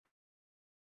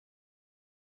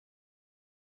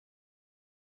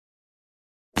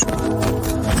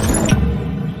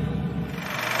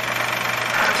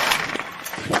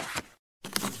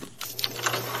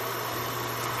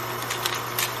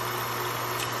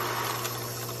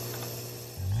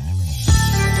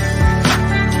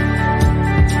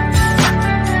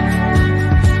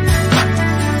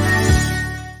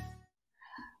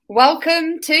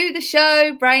Welcome to the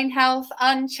show, Brain Health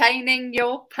Unchaining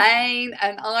Your Pain.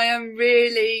 And I am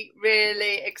really,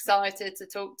 really excited to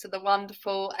talk to the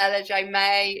wonderful Ella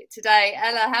Mae today.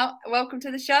 Ella, welcome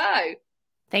to the show.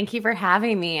 Thank you for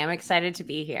having me. I'm excited to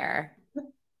be here.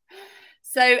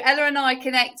 So Ella and I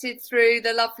connected through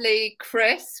the lovely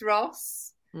Chris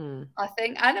Ross, I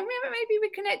think. And maybe we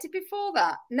connected before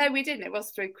that. No, we didn't. It was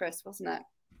through Chris, wasn't it?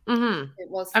 Mm-hmm. It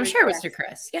was. I'm sure Chris. It was through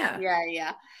Chris. Yeah.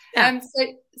 Yeah.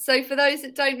 So for those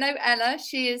that don't know Ella,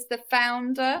 she is the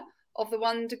founder of the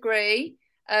 1 Degree,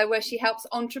 where she helps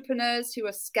entrepreneurs who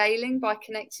are scaling by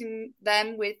connecting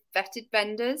them with vetted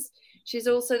vendors. She's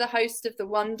also the host of the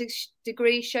 1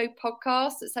 Degree Show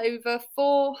podcast. It's over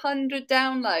 400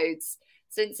 downloads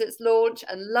since its launch,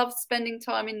 and loves spending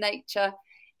time in nature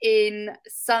in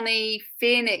sunny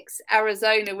Phoenix,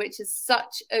 Arizona, which is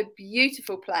such a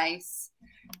beautiful place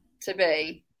to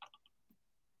be.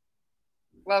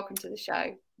 Welcome to the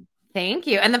show. Thank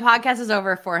you. And the podcast is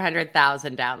over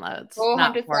 400,000 downloads.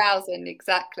 400,000,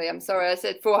 exactly. I'm sorry, I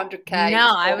said 400K.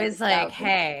 No, I was like,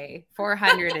 hey,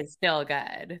 400 is still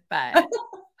good, but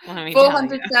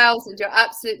 400,000. You're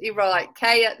absolutely right.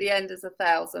 K at the end is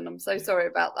 1,000. I'm so sorry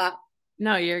about that.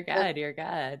 No, you're good. You're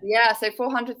good. Yeah, so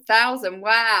 400,000.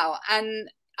 Wow. And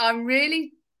I'm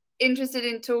really interested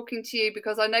in talking to you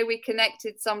because I know we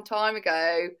connected some time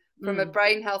ago from a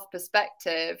brain health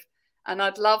perspective, and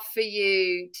I'd love for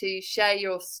you to share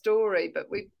your story. But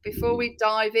before we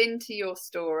dive into your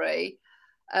story,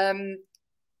 can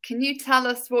you tell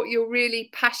us what you're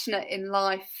really passionate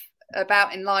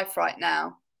about in life right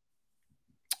now?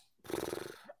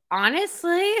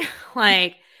 Honestly,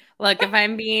 look, if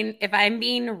I'm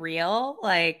being real,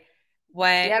 I've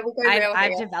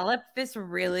developed this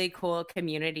really cool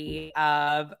community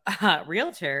of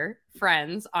realtor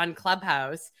friends on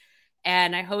Clubhouse,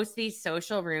 and I host these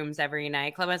social rooms every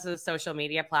night. Clubhouse is a social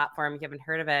media platform. If you haven't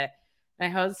heard of it, I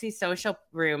host these social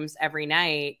rooms every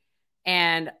night,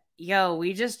 and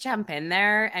we just jump in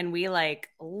there and we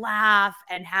laugh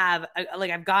and have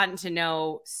I've gotten to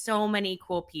know so many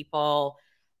cool people.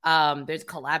 There's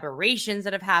collaborations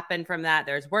that have happened from that.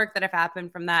 There's work that have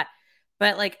happened from that.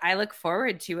 But I look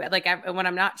forward to it. When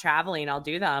I'm not traveling, I'll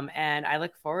do them. And I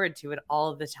look forward to it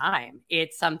all of the time.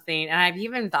 It's something. And I've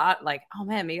even thought oh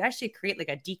man, maybe I should create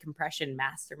a decompression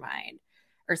mastermind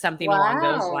or something along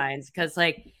those lines. Because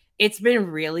it's been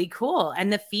really cool.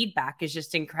 And the feedback is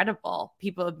just incredible.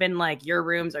 People have been your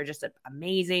rooms are just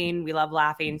amazing. We love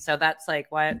laughing. So that's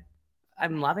what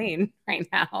I'm loving right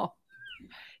now.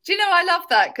 Do you know, I love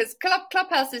that because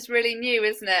Clubhouse is really new,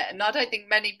 isn't it? And I don't think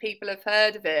many people have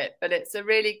heard of it, but it's a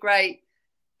really great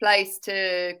place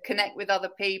to connect with other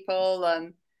people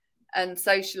and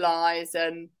socialize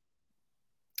and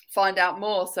find out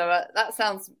more. So that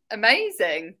sounds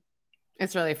amazing.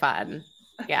 It's really fun.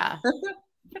 Yeah.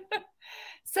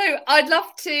 So I'd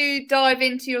love to dive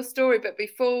into your story, but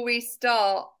before we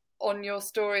start on your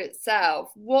story itself,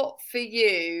 what for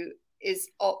you is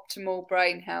optimal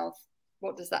brain health?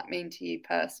 What does that mean to you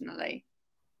personally?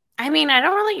 I mean, I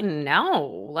don't really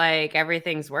know.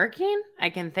 Everything's working. I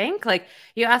can think.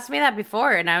 You asked me that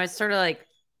before, and I was sort of I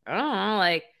don't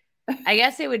know. I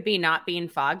guess it would be not being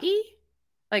foggy,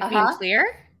 being clear.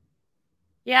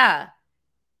 Yeah.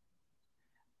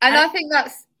 And I think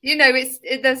that's,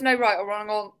 there's no right or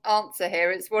wrong answer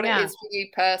here. It's what it is for you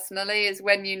personally, is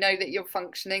when you know that you're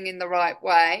functioning in the right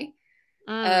way.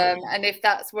 And if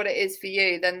that's what it is for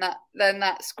you, then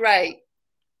that's great.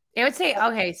 I would say,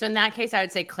 okay, so in that case, I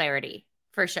would say clarity,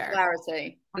 for sure.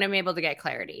 Clarity. When I'm able to get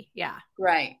clarity, yeah.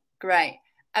 Great.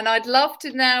 And I'd love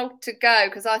to now to go,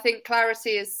 because I think clarity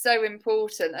is so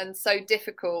important and so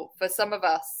difficult for some of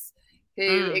us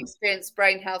who experience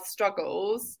brain health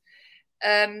struggles.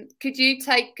 Could you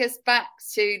take us back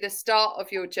to the start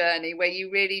of your journey where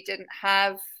you really didn't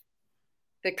have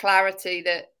the clarity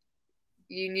that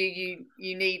you knew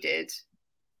you needed?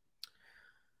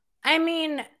 I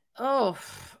mean, so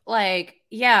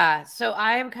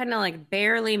I've kind of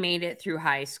barely made it through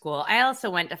high school. I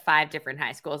also went to 5 different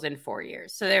high schools in 4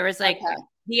 years. So there was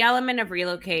the element of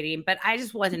relocating, but I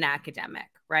just wasn't academic,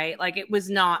 right? It was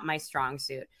not my strong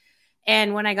suit.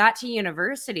 And when I got to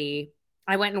university,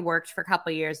 I went and worked for a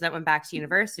couple of years, then went back to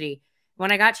university.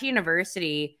 When I got to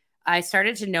university, I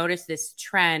started to notice this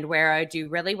trend where I do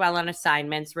really well on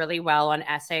assignments, really well on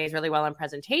essays, really well on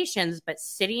presentations, but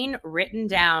sitting written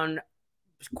down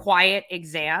quiet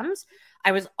exams,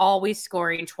 I was always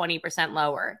scoring 20%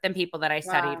 lower than people that I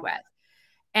studied with.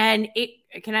 And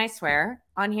can I swear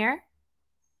on here?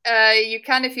 You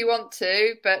can if you want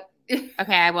to, but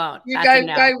okay, I won't. You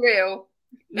go real.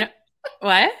 No.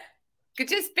 What? Could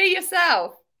just be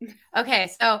yourself.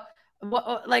 Okay, so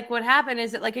what happened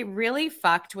is that like it really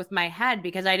fucked with my head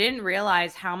because I didn't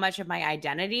realize how much of my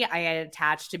identity I had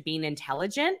attached to being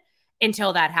intelligent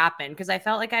until that happened, because I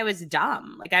felt like I was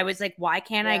dumb. Like I was like, why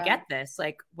can't I get this?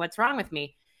 Like, what's wrong with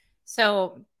me?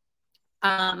 So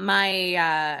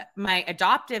my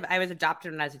adoptive, I was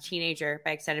adopted when I was a teenager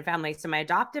by extended family. So my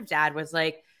adoptive dad was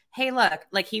like, hey, look,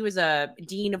 like he was a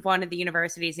dean of one of the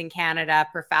universities in Canada,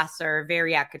 professor,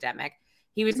 very academic.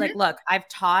 He was like, look, I've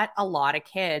taught a lot of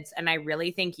kids and I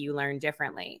really think you learn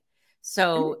differently.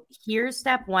 So here's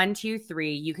step 1, 2,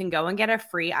 3. You can go and get a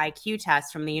free IQ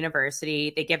test from the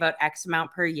university. They give out X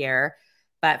amount per year.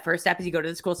 But first step is you go to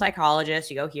the school psychologist,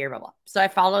 you go here, blah, blah. So I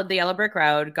followed the yellow brick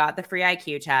road, got the free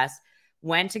IQ test,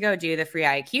 went to go do the free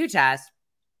IQ test.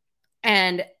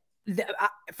 And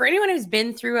for anyone who's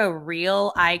been through a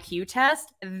real IQ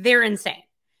test, they're insane.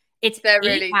 It's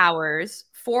 8 hours,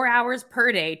 4 hours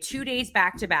per day, 2 days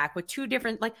back to back with 2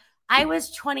 different, like, I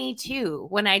was 22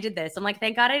 when I did this. I'm like,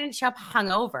 thank God I didn't show up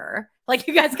hungover. Like,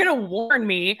 you guys could have warned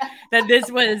me that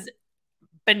this was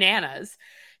bananas.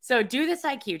 So do this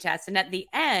IQ test. And at the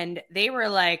end, they were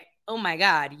like, oh my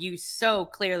God, you so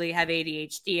clearly have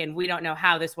ADHD and we don't know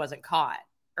how this wasn't caught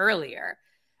earlier.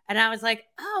 And I was like,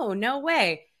 oh, no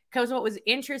way. Because what was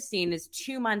interesting is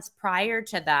 2 months prior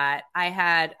to that,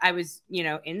 I was,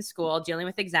 in school dealing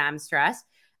with exam stress.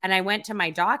 And I went to my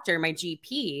doctor, my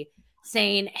GP,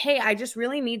 saying, hey, I just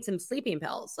really need some sleeping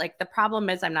pills. Like the problem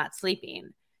is I'm not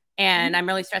sleeping and I'm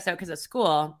really stressed out because of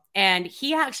school. And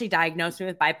he actually diagnosed me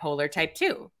with bipolar type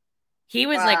 2. He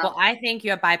was like, well, I think you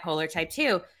have bipolar type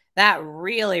 2. That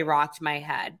really rocked my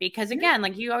head because again,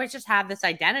 like you always just have this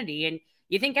identity and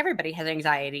you think everybody has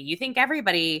anxiety. You think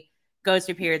everybody goes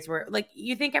through periods where like,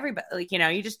 you think everybody, like,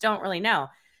 you just don't really know.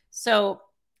 So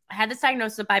I had this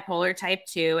diagnosis of bipolar type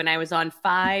 2 and I was on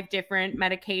 5 different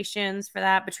medications for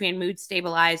that, between mood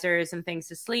stabilizers and things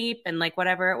to sleep and like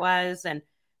whatever it was and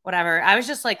whatever. I was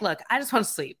just like, look, I just want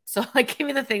to sleep. So like, give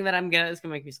me the thing that it's going to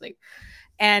make me sleep.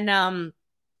 And,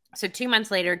 so 2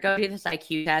 months later, go do this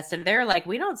IQ test. And they're like,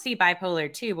 we don't see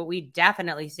bipolar 2, but we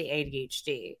definitely see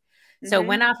ADHD. So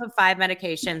went off of 5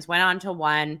 medications, went on to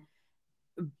 1.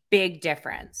 Big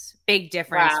difference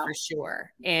for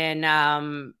sure.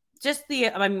 And just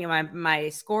my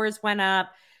scores went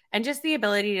up and just the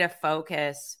ability to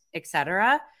focus,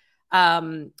 etc.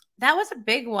 That was a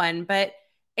big one. But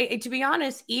to be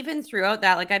honest, even throughout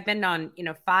that, like I've been on,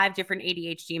 5 different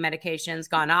ADHD medications,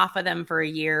 gone off of them for a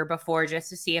year before just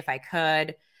to see if I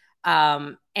could.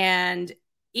 And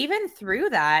even through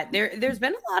that, there's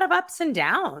been a lot of ups and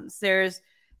downs. There's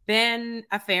been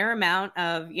a fair amount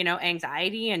of,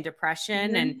 anxiety and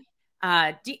depression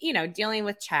and, dealing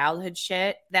with childhood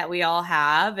shit that we all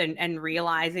have and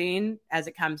realizing as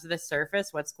it comes to the surface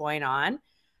what's going on.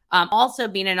 Also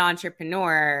being an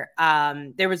entrepreneur,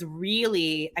 there was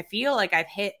really, I feel like I've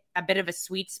hit a bit of a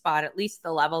sweet spot, at least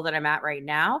the level that I'm at right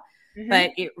now.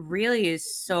 But it really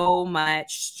is so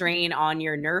much strain on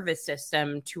your nervous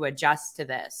system to adjust to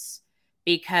this,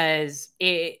 because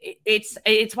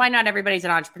it's why not everybody's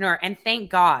an entrepreneur. And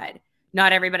thank God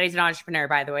not everybody's an entrepreneur,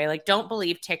 by the way. Like, don't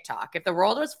believe TikTok. If the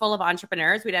world was full of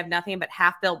entrepreneurs, we'd have nothing but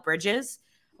half-built bridges,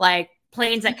 like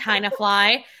planes that kind of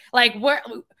fly.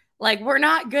 We're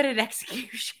not good at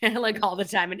execution like all the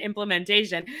time and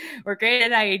implementation. We're great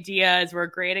at ideas. We're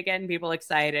great at getting people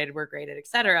excited. We're great at et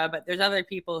cetera. But there's other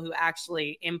people who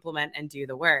actually implement and do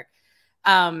the work.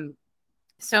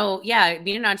 So yeah,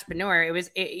 being an entrepreneur,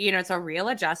 it's a real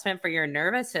adjustment for your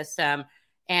nervous system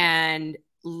and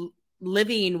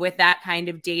living with that kind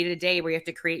of day to day where you have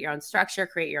to create your own structure,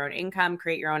 create your own income,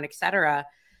 create your own, et cetera.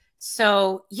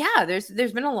 So yeah, there's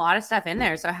been a lot of stuff in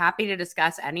there. So happy to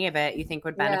discuss any of it you think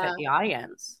would benefit the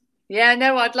audience. Yeah,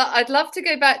 no, I'd love to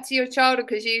go back to your childhood,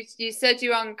 because you said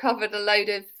you uncovered a load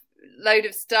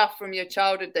of stuff from your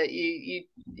childhood that you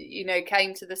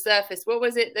came to the surface. What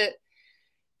was it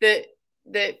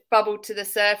that bubbled to the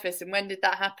surface, and when did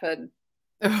that happen?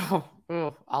 Oh,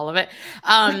 all of it.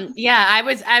 Yeah, I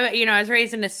was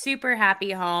raised in a super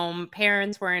happy home.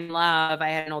 Parents were in love. I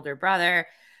had an older brother.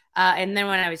 And then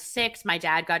when I was 6, my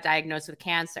dad got diagnosed with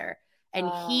cancer,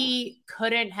 and he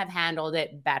couldn't have handled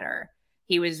it better.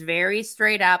 He was very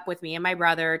straight up with me and my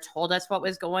brother, told us what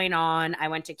was going on. I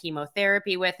went to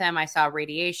chemotherapy with him. I saw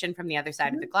radiation from the other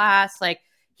side of the glass. Like,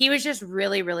 he was just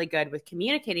really, really good with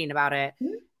communicating about it.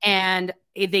 And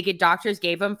doctors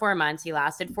gave him 4 months. He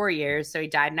lasted 4 years. So he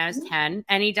died when I was 10,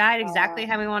 and he died exactly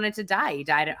how he wanted to die. He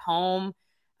died at home.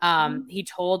 He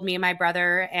told me and my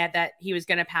brother that he was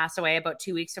going to pass away about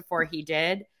 2 weeks before he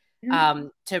did. Back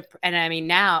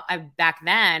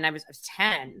then I was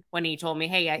 10 when he told me,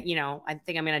 hey, I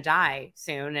think I'm going to die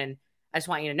soon. And I just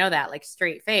want you to know that, like,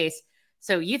 straight face.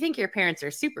 So you think your parents are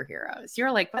superheroes.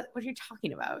 You're like, what are you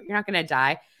talking about? You're not going to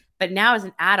die. But now as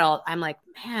an adult, I'm like,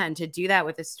 man, to do that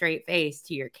with a straight face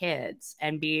to your kids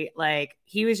and be like,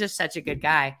 he was just such a good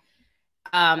guy.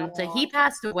 So he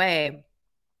passed away,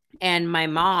 and my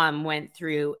mom went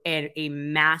through a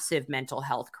massive mental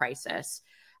health crisis.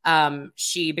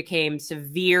 She became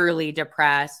severely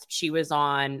depressed. She was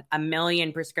on a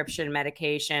million prescription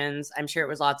medications. I'm sure it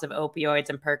was lots of opioids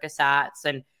and Percocets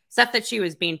and stuff that she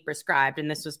was being prescribed.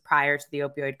 And this was prior to the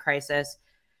opioid crisis,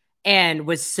 and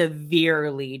was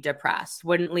severely depressed,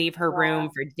 wouldn't leave her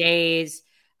room for days.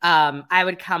 I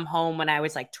would come home when I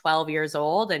was like 12 years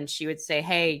old, and she would say,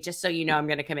 hey, just so you know, I'm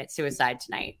going to commit suicide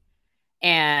tonight.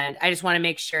 And I just want to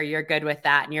make sure you're good with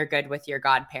that and you're good with your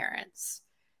godparents.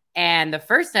 And the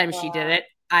first time she did it,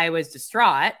 I was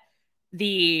distraught.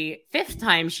 The fifth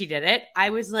time she did it,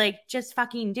 I was like, just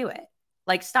fucking do it.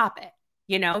 Like, stop it.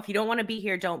 You know, if you don't want to be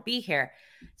here, don't be here.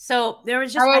 So there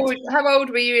was just how old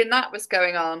were you when that was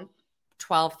going on?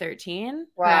 12, 13.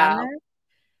 Wow.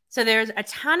 So there's a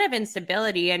ton of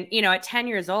instability. And, you know, at 10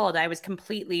 years old, I was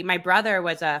completely, my brother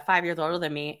was 5 years older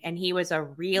than me, and he was a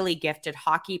really gifted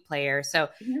hockey player. So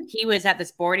he was at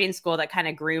this boarding school that kind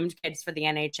of groomed kids for the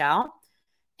NHL.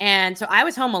 And so I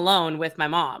was home alone with my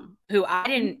mom, who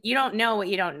you don't know what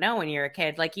you don't know when you're a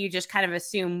kid. Like, you just kind of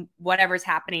assume whatever's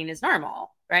happening is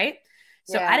normal, right?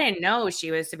 So I didn't know she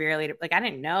was severely, like, I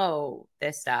didn't know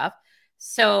this stuff.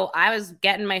 So I was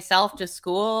getting myself to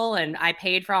school, and I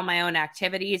paid for all my own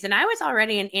activities, and I was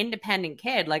already an independent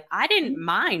kid. Like, I didn't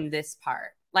mind this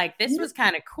part. Like, this was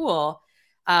kind of cool,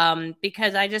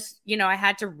 because I just, you know, I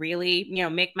had to really, you know,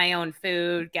 make my own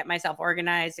food, get myself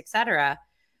organized, etc.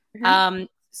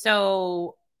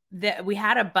 So we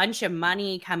had a bunch of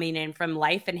money coming in from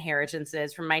life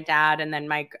inheritances from my dad, and then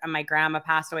my grandma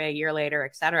passed away a year later,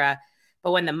 etc.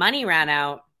 But when the money ran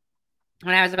out,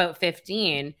 when I was about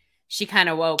 15, she kind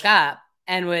of woke up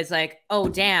and was like, oh,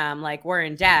 damn, like, we're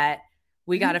in debt.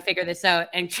 We got to figure this out,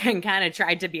 and kind of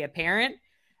tried to be a parent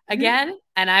again.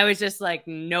 And I was just like,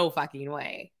 no fucking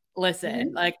way.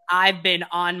 Listen, like, I've been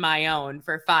on my own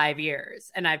for 5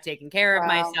 years, and I've taken care of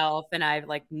myself, and I've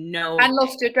like, no. And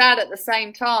lost your dad at the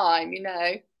same time, you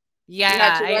know. Yeah. You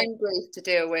had your own grief to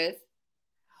deal with.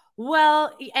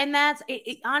 Well, and that's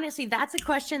honestly, that's a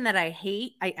question that I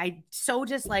hate. I so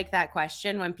dislike that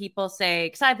question when people say,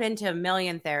 because I've been to a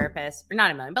million therapists, or not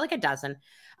a million, but like a dozen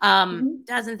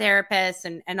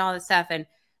therapists and all this stuff. And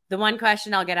the one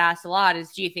question I'll get asked a lot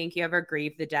is, do you think you ever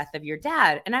grieved the death of your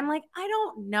dad? And I'm like, I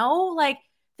don't know. Like,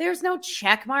 there's no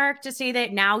check mark to say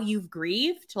that now you've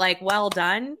grieved, like, well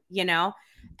done, you know?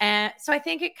 And so I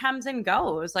think it comes and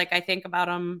goes. Like, I think about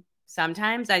them.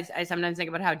 Sometimes I sometimes think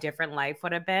about how different life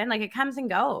would have been. Like, it comes and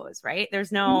goes, right?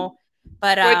 There's no,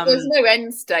 but well, there's no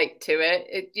end state to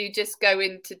it. You just go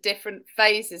into different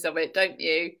phases of it, don't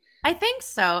you? I think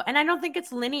so, and I don't think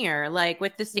it's linear. Like,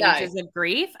 with the stages of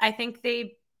grief, I think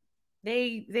they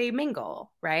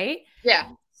mingle, right? Yeah.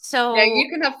 So yeah, you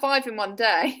can have 5 in one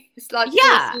day. It's like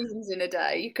 4 seasons in a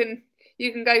day.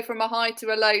 You can go from a high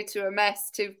to a low to a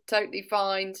mess to totally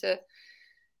fine to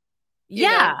you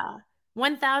know.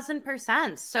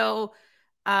 1000%. So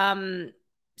when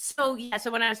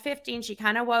I was 15, she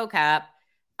kind of woke up.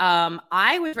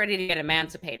 I was ready to get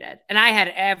emancipated, and I had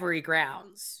every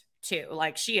grounds to.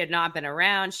 Like, she had not been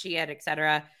around, she had,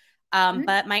 etc.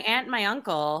 But my aunt and my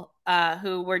uncle,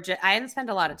 who were I hadn't spent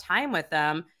a lot of time with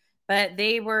them, but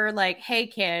they were like, hey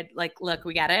kid, like, look,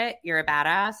 we get it, you're a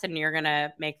badass and you're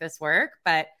gonna make this work,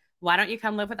 but why don't you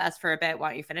come live with us for a bit?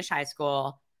 Why don't you finish high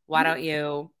school? Why don't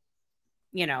you,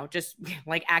 you know, just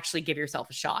like actually give yourself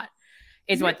a shot,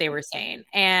 is what they were saying.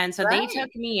 And so they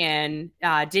took me in,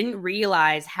 didn't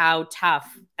realize how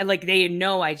tough, like, they had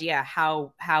no idea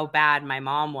how bad my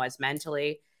mom was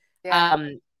mentally.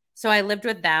 So I lived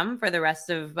with them for the rest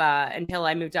of, until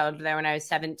I moved out of there when I was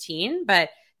 17, but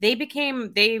they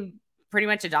pretty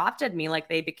much adopted me. Like,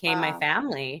 they became my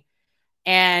family.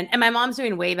 And my mom's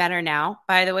doing way better now.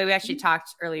 By the way, we actually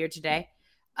talked earlier today.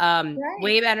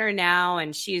 Way better now,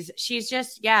 and she's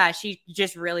just she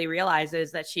just really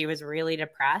realizes that she was really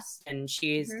depressed, and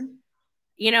she's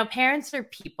you know, parents are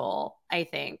people, I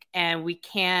think, and we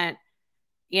can't,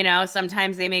 you know,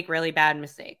 sometimes they make really bad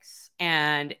mistakes,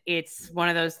 and it's one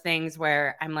of those things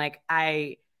where I'm like,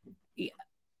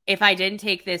 if I didn't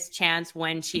take this chance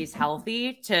when she's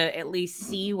healthy to at least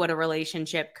see what a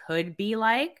relationship could be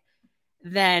like,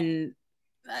 then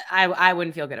I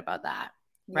wouldn't feel good about that,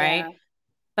 right?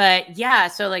 But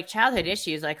so like, childhood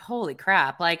issues, like, holy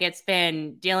crap, like, it's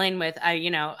been dealing with,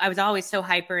 you know, I was always so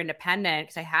hyper independent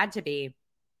because I had to be.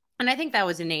 And I think that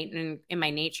was innate in my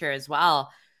nature as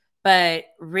well. but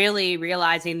really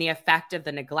realizing the effect of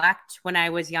the neglect when I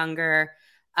was younger,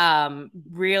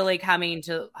 really coming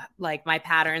to like my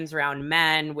patterns around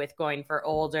men with going for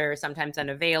older, sometimes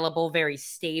unavailable, very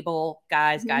stable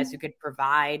guys, guys who could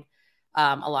provide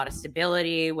a lot of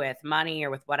stability with money or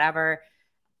with whatever,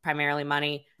 primarily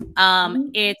money.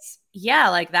 It's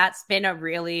like that's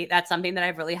something that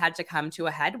I've really had to come to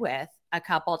a head with a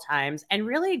couple times, and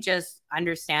really just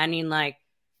understanding like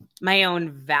my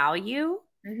own value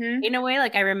in a way.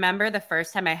 Like I remember the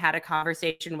first time I had a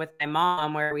conversation with my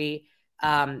mom where we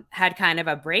had kind of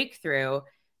a breakthrough,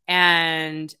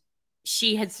 and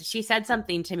she said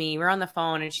something to me. We're on the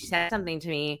phone and she said something to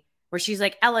me where she's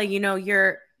like, Ella,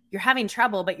 you're having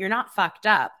trouble, but you're not fucked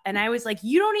up. And I was like,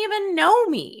 you don't even know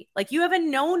me. Like you haven't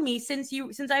known me since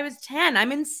I was 10.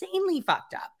 I'm insanely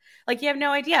fucked up. Like you have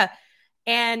no idea.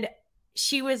 And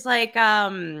she was like,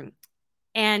 so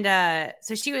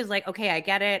she was like, okay, I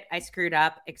get it. I screwed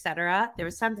up, etc.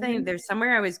 There's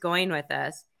somewhere I was going with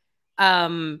this.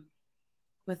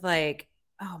 With like,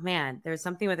 oh man, there was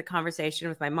something with a conversation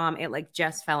with my mom. It like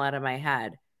just fell out of my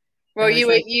head. Well,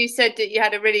 you said that you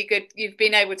had you've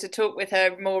been able to talk with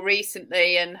her more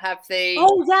recently and have the.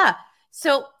 Oh yeah.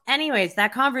 So anyways,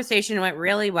 that conversation went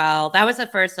really well. That was the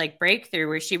first like breakthrough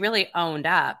where she really owned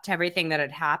up to everything that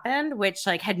had happened, which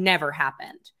like had never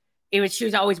happened. She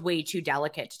was always way too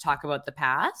delicate to talk about the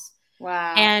past.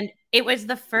 Wow. And it was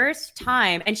the first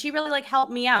time, and she really like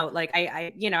helped me out. Like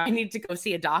I needed to go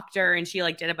see a doctor, and she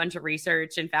like did a bunch of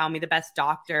research and found me the best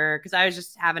doctor because I was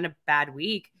just having a bad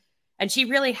week. And she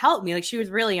really helped me. Like she was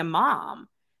really a mom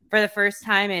for the first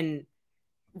time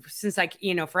since like,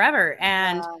 forever.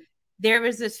 And there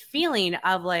was this feeling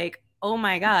of like, oh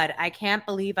my God, I can't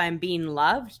believe I'm being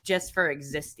loved just for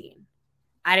existing.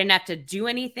 I didn't have to do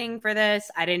anything for this.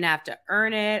 I didn't have to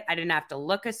earn it. I didn't have to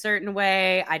look a certain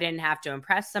way. I didn't have to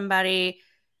impress somebody.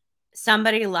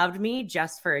 Somebody loved me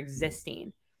just for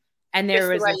existing. And there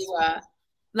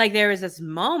was this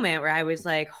moment where I was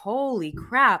like, holy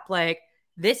crap, like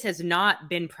this has not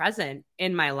been present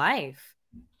in my life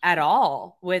at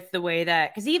all, with the way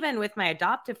that, because even with my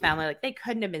adoptive family, like they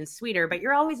couldn't have been sweeter, but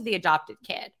you're always the adopted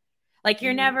kid. Like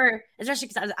you're never, especially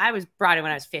because I was brought in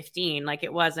when I was 15. Like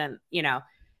it wasn't,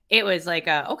 it was like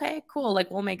okay, cool.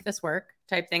 Like we'll make this work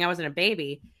type thing. I wasn't a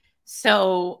baby.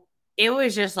 So it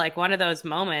was just like one of those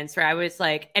moments where I was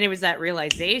like, and it was that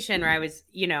realization where I was,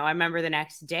 I remember the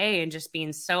next day and just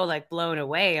being so like blown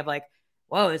away of like,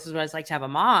 whoa, this is what it's like to have a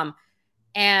mom.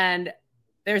 And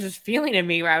there's this feeling in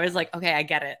me where I was like, okay, I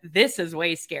get it. This is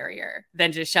way scarier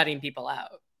than just shutting people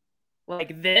out.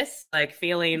 Like this, like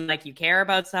feeling like you care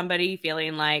about somebody,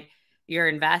 feeling like you're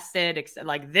invested.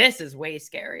 Like this is way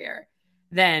scarier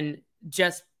than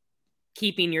just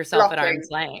keeping yourself at arm's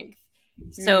length.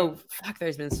 So fuck,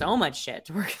 there's been so much shit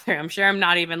to work through. I'm sure I'm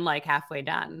not even like halfway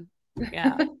done.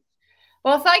 Yeah.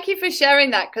 Well, thank you for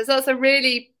sharing that, because that's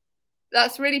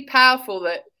really powerful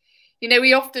that,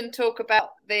 we often talk about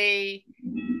the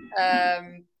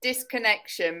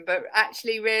disconnection, but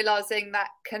actually realizing that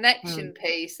connection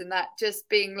piece and that just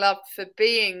being loved for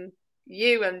being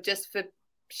you and just for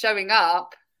showing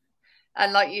up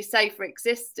and, like you say, for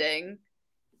existing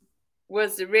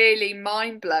was really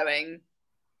mind-blowing.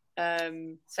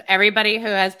 So everybody who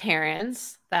has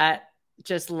parents that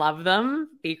just love them,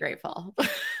 be grateful.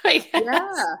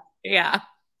 Yeah,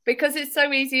 because it's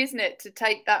so easy, isn't it, to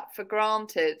take that for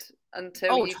granted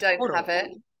until you don't have it.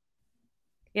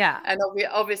 Yeah. And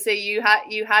obviously you had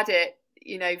it,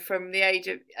 from the age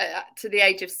of to the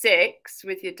age of 6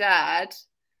 with your dad.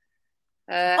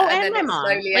 And then my mom.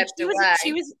 Like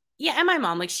she was and my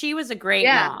mom, like she was a great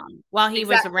mom while he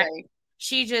was around.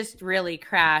 She just really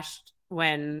crashed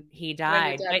when he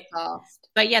died. When your dad passed.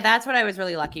 But yeah, that's what I was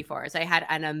really lucky for, is I had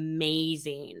an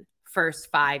amazing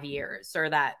first 5 years, or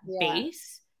that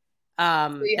base.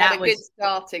 So you had a good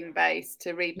starting base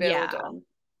to rebuild on.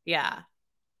 Yeah.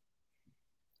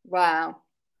 Wow.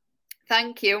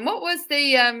 Thank you. And what was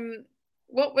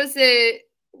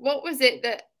it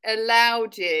that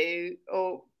allowed you,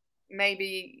 or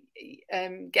maybe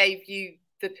gave you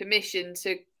the permission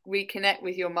to reconnect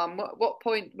with your mum? What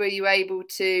point were you able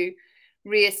to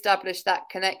reestablish that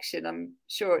connection? I'm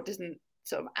sure it doesn't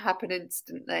sort of happen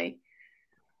instantly.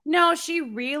 No, she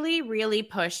really, really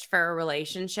pushed for a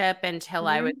relationship until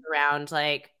I was around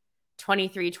like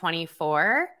 23,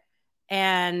 24,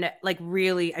 and like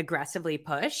really aggressively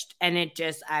pushed. And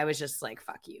I was just like,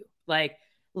 fuck you. Like,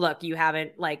 look, you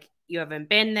haven't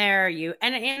been there.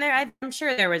 I'm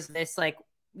sure there was this, like,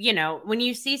 when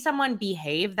you see someone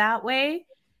behave that way,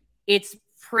 it's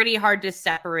pretty hard to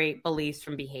separate beliefs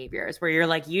from behaviors, where you're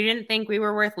like, you didn't think we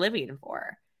were worth living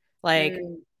for. Like,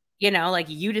 you know, like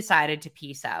you decided to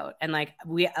peace out. And like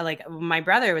my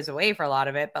brother was away for a lot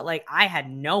of it, but like I had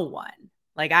no one.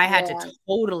 Like I had to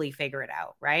totally figure it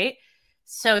out. Right.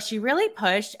 So she really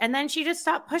pushed and then she just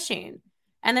stopped pushing.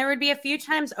 And there would be a few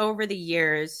times over the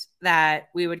years that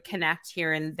we would connect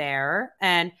here and there.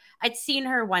 And I'd seen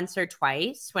her once or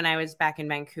twice when I was back in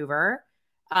Vancouver.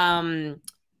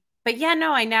 But yeah,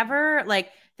 no, I never like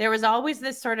there was always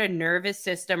this sort of nervous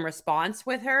system response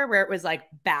with her where it was like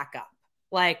back up.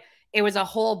 Like it was a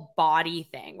whole body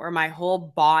thing where my whole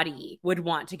body would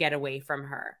want to get away from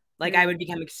her. Like I would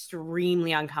become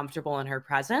extremely uncomfortable in her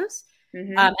presence.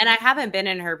 And I haven't been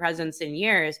in her presence in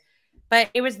years, but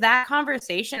it was that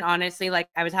conversation, honestly, like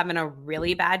I was having a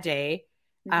really bad day.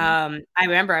 I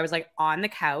remember I was like on the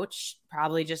couch,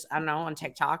 probably just, I don't know, on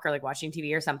TikTok or like watching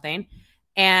TV or something.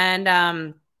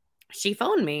 And she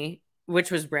phoned me, which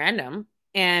was random.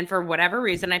 And for whatever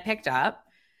reason, I picked up.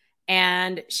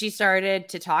 And she started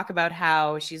to talk about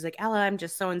how she's like, Ella, I'm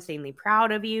just so insanely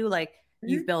proud of you. Like,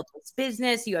 you've built this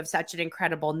business. You have such an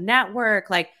incredible network.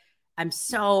 Like, I'm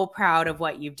so proud of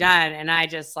what you've done. And I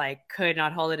just like could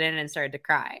not hold it in and started to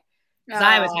cry because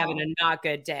I was having a not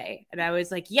good day. And I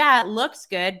was like, yeah, it looks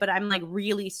good, but I'm like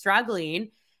really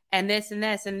struggling. And this and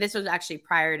this. And this was actually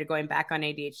prior to going back on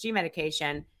ADHD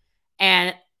medication.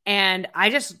 And I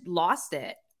just lost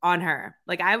it on her.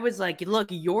 Like I was like, look,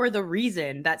 you're the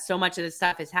reason that so much of this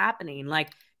stuff is happening. Like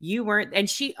you weren't, and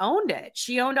she owned it.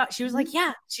 She owned it. She was like,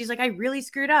 yeah, she's like, I really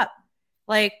screwed up.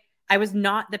 Like I was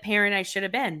not the parent I should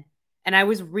have been. And I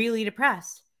was really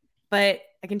depressed, but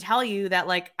I can tell you that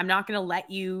like, I'm not going to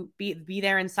let you be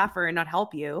there and suffer and not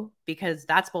help you because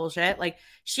that's bullshit. Like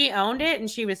she owned it and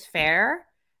she was fair.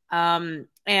 And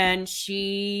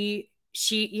she,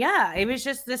 yeah, it was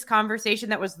just this conversation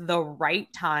that was the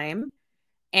right time.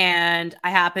 And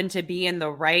I happened to be in the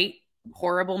right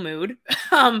horrible mood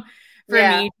for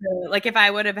me to, like if I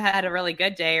would have had a really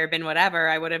good day or been whatever,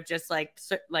 I would have just like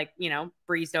you know,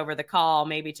 breezed over the call,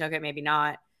 maybe took it, maybe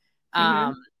not,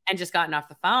 and just gotten off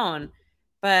the phone.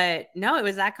 But no, it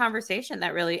was that conversation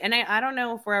that really, and I don't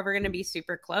know if we're ever going to be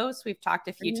super close. We've talked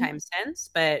a few times since,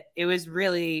 but it was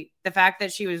really the fact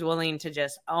that she was willing to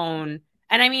just own.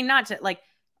 And I mean, not to like,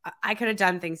 I could have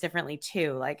done things differently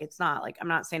too. Like, it's not like, I'm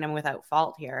not saying I'm without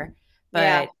fault here,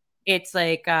 but it's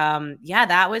like, yeah,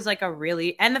 that was like a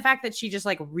really, and the fact that she just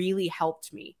like really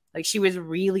helped me. Like she was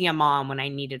really a mom when I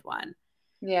needed one.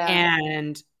 Yeah.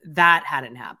 And that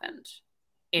hadn't happened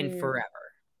in forever.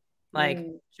 Like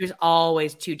she was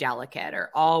always too delicate or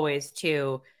always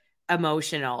too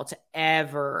emotional to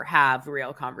ever have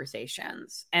real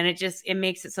conversations. And it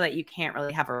makes it so that you can't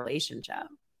really have a relationship.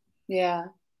 Yeah.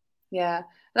 Yeah.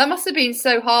 That must have been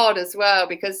so hard as well,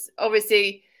 because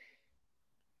obviously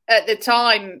at the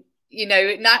time, you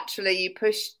know, naturally you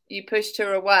pushed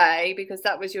her away because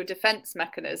that was your defense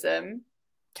mechanism.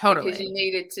 Totally. Because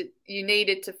you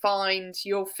needed to find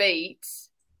your feet,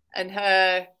 and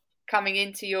her coming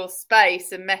into your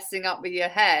space and messing up with your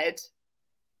head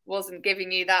wasn't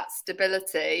giving you that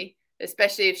stability,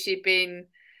 especially if she'd been,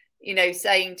 you know,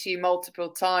 saying to you multiple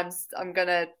times, I'm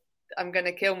gonna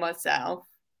kill myself.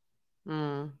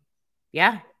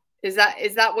 Yeah. Is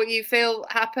that what you feel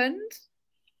happened?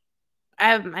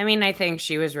 I mean, I think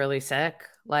she was really sick.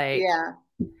 Like, yeah.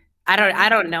 I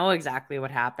don't know exactly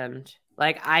what happened.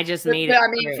 Like, I just made it. I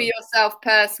mean, for yourself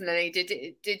personally,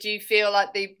 did you feel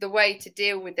like the way to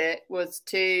deal with it was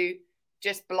to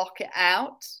just block it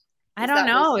out? I don't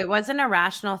know. It wasn't a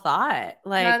rational thought.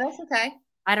 Like, no, that's okay.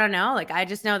 I don't know. Like, I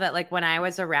just know that like when I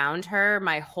was around her,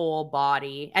 my whole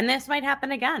body, and this might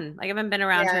happen again. Like, I haven't been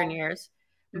around her in years,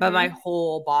 but my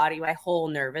whole body, my whole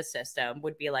nervous system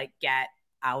would be like, get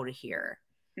out of here.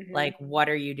 Like, what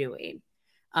are you doing?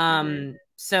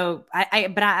 So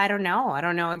I don't know. I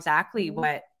don't know exactly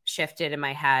what shifted in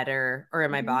my head or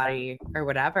in my body or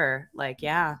whatever. Like,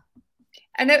 yeah.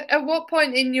 And at what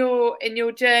point in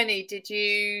your journey did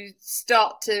you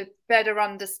start to better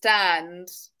understand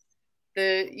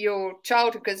your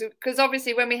childhood? Because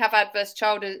obviously when we have adverse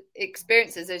childhood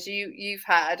experiences, as you've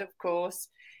had, of course,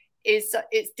 it's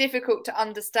difficult to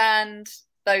understand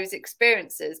those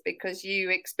experiences because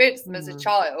you experienced them as a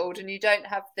child and you don't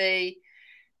have the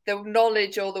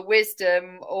knowledge or the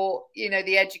wisdom or, you know,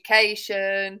 the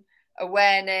education,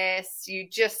 awareness. You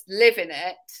just live in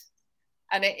it.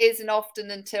 And it isn't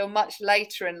often until much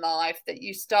later in life that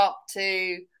you start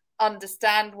to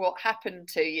understand what happened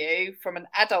to you from an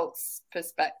adult's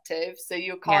perspective. So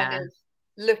you're kind of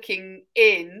looking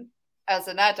in as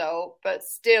an adult, but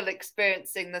still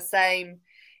experiencing the same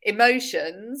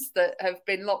emotions that have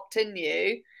been locked in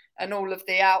you and all of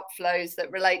the outflows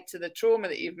that relate to the trauma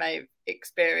that you've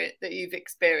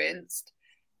experienced.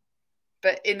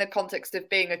 but in the context of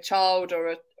being a child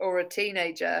or a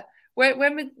teenager.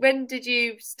 When did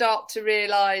you start to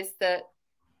realize that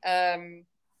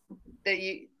that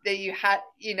you had,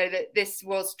 you know, that this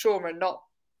was trauma, not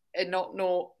the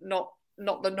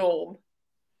norm?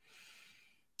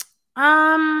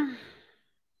 I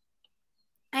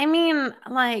mean,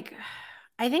 like,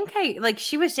 I think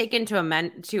she was taken to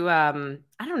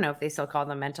I don't know if they still call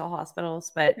them mental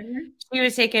hospitals, but she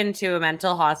was taken to a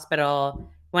mental hospital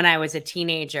when I was a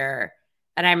teenager.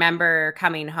 And I remember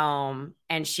coming home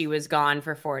and she was gone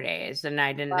for 4 days and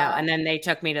I didn't know. And then they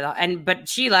took me to but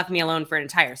she left me alone for an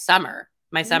entire summer,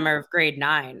 my summer of grade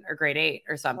 9 or grade 8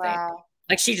 or something. Wow.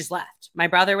 Like, she just left. My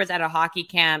brother was at a hockey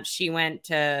camp. She went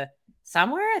to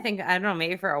somewhere, I think, I don't know,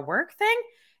 maybe for a work thing,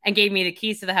 and gave me the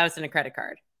keys to the house and a credit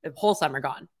card. The whole summer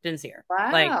gone. Didn't see her.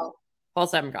 Wow. Like, whole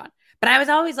summer gone. But I was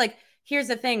always like, here's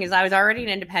the thing is I was already an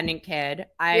independent kid.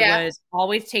 I was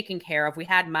always taken care of. We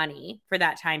had money for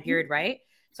that time period, right?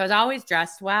 So I was always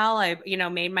dressed well. I,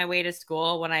 made my way to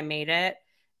school when I made it.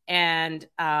 And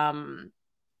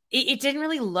it didn't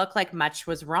really look like much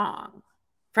was wrong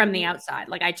from the outside.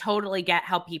 Like, I totally get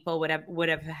how people would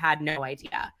have had no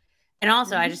idea. And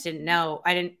also I just didn't know.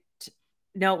 I didn't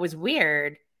know it was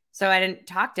weird. So I didn't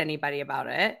talk to anybody about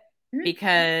it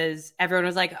because everyone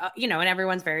was like, and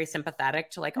everyone's very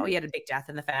sympathetic to like, oh, you had a big death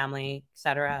in the family,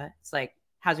 etc. It's like,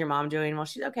 how's your mom doing? Well,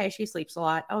 she's okay. She sleeps a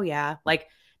lot. Oh yeah. Like,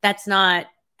 that's not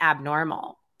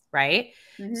abnormal. Right.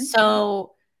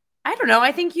 So I don't know.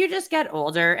 I think you just get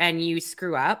older and you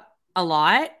screw up a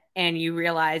lot and you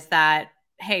realize that,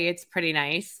 hey, it's pretty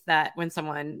nice that when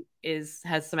someone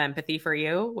has some empathy for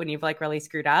you when you've like really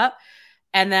screwed up.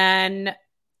 And then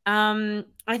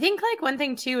I think like one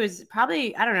thing too is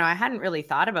probably, I don't know, I hadn't really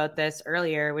thought about this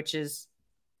earlier, which is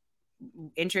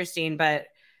interesting, but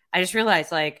I just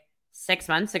realized like 6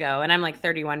 months ago, and I'm like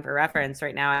 31 for reference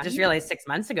right now. I just realized 6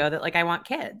 months ago that like I want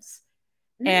kids.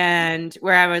 And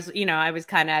where I was, I was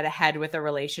kind of ahead with a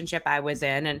relationship I was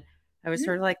in, and I was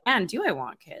sort of like, man, do I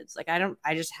want kids? Like,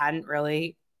 I just hadn't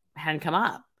come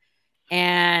up.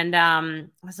 And I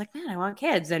was like, man, I want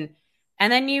kids.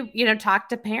 And then you talk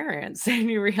to parents and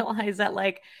you realize that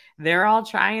like they're all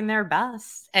trying their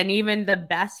best. And even the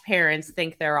best parents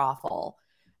think they're awful.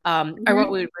 Or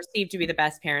what we would perceive to be the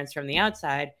best parents from the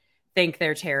outside think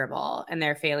they're terrible and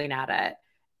they're failing at it.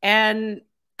 And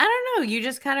I don't know, you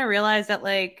just kind of realize that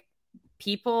like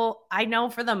people, I know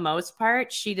for the most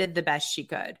part, she did the best she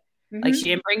could. Like, she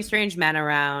didn't bring strange men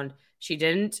around. She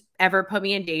didn't ever put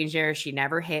me in danger. She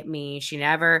never hit me. She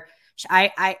never...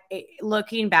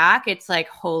 looking back, it's like,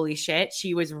 holy shit,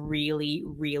 she was really,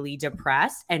 really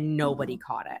depressed and nobody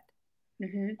caught it.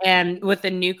 And with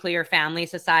the nuclear family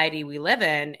society we live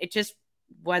in, it just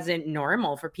wasn't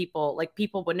normal for people. Like,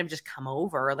 people wouldn't have just come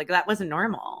over. Like, that wasn't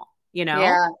normal,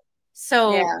 Yeah.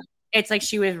 So it's like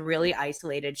she was really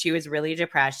isolated. She was really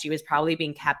depressed. She was probably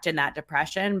being kept in that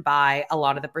depression by a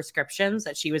lot of the prescriptions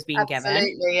that she was being given.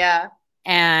 Absolutely, yeah.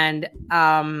 And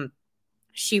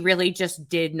she really just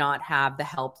did not have the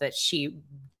help that she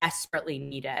desperately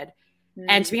needed.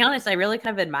 And to be honest, I really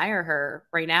kind of admire her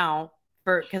right now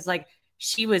because like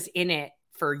she was in it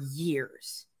for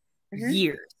years,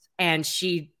 and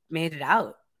she made it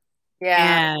out.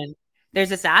 Yeah. And there's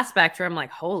this aspect where I'm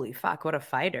like, holy fuck, what a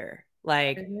fighter.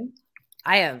 Like,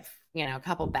 I have, a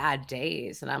couple bad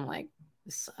days and I'm like,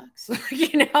 this sucks.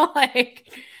 Like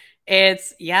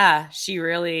it's,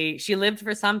 she lived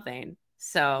for something.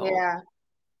 So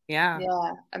yeah.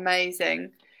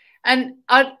 Amazing. And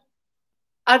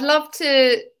I'd love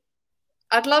to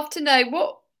know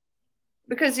what,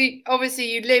 because you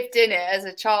obviously you lived in it as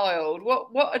a child,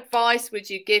 what advice would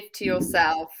you give to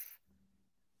yourself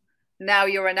now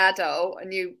you're an adult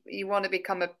and you want to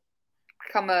become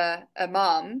a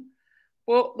mum?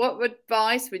 What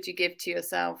advice would you give to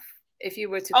yourself if you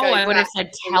were to go I would back have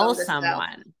said tell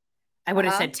someone. I would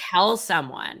have said tell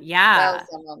someone. Yeah. Tell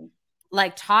someone.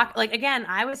 Like, talk, like, again,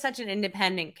 I was such an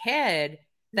independent kid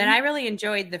that I really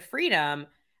enjoyed the freedom.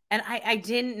 And I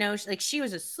didn't know, like, she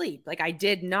was asleep. Like, I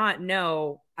didn't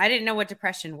know what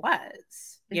depression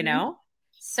was,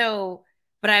 So,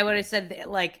 but I would have said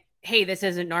like, hey, this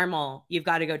isn't normal. You've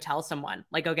got to go tell someone,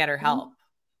 like, go get her help.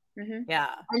 Yeah.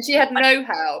 And she had no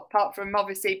help apart from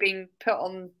obviously being put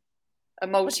on a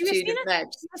multitude of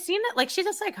meds. She was seen it, like, she's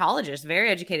a psychologist, very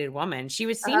educated woman. She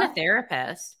was seeing a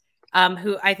therapist.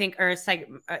 Who I think are a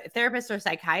therapist or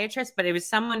psychiatrist, but it was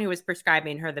someone who was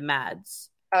prescribing her the meds.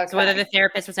 Okay. So whether the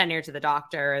therapist was sending her to the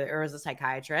doctor or was a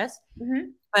psychiatrist,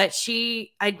 but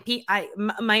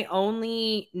my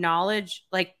only knowledge,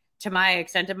 like, to my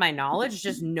extent of my knowledge,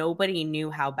 just nobody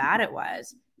knew how bad it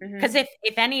was. Because if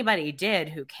anybody did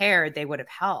who cared, they would have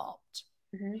helped.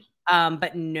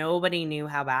 But nobody knew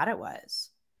how bad it was.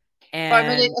 But I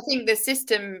mean, And I think the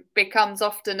system becomes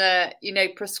often a,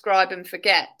 prescribe and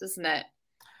forget, doesn't it?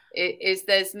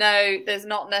 There's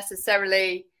not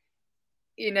necessarily,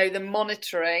 the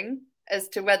monitoring as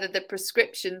to whether the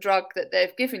prescription drug that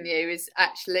they've given you is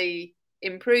actually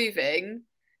improving.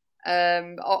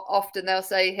 Often they'll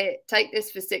say, here, take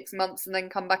this for 6 months and then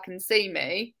come back and see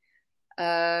me.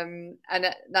 And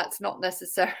that's not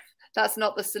necessary. That's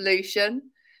not the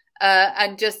solution.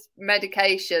 And just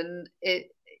medication,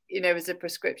 as a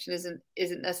prescription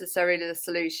isn't necessarily the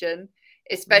solution,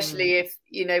 especially if,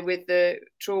 with the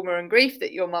trauma and grief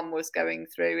that your mum was going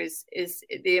through, is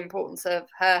the importance of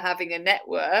her having a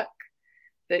network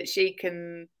that she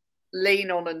can lean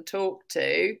on and talk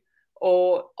to,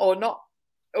 or not,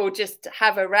 or just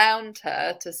have around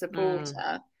her to support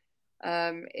her,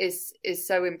 is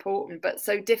so important, but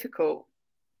so difficult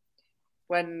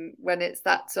when it's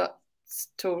that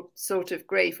sort of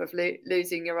grief of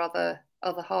losing your other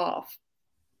half,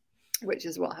 which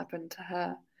is what happened to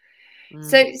her.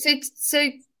 So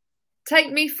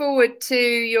take me forward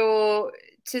to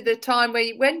the time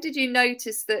when did you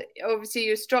notice that obviously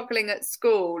you're struggling at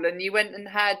school and you went and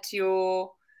had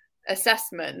your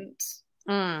assessment?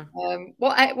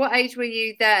 What age were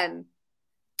you then?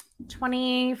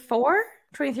 24,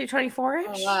 23, 24-ish.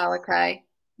 Oh, wow. Okay.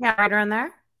 Yeah, right around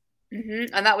there.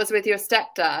 And that was with your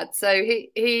stepdad. So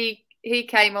he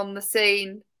came on the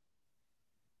scene.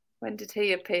 When did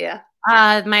he appear?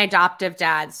 My adoptive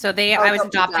dad. So I was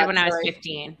adopted when I was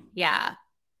 15. Yeah.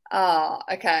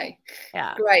 Okay.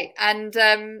 Yeah. Great. And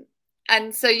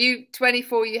so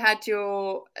 24, you had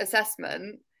your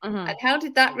assessment. And how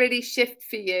did that really shift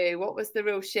for you? What was the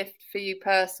real shift for you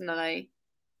personally?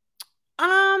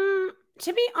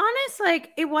 To be honest,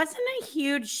 like it wasn't a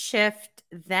huge shift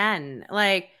then.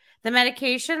 Like the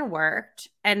medication worked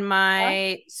and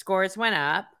my scores went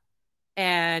up,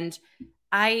 and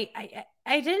I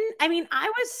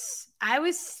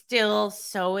was still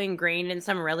so ingrained in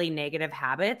some really negative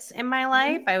habits in my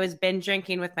life. I was binge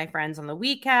drinking with my friends on the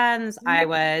weekends. I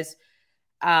was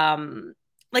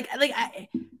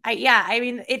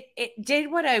it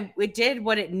did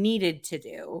what it needed to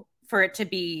do for it to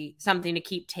be something to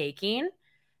keep taking.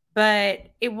 But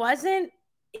it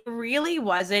really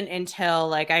wasn't until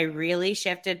like I really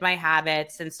shifted my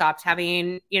habits and stopped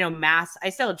having, I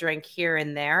still drink here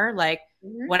and there, like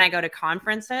when I go to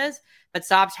conferences, but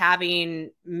stopped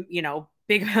having,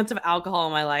 big amounts of alcohol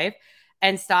in my life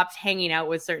and stopped hanging out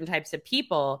with certain types of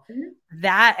people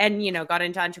that, and, got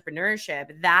into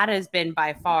entrepreneurship. That has been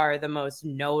by far the most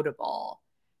notable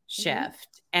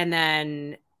shift. And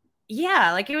then,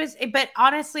 but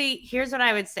honestly, here's what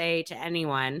I would say to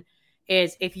anyone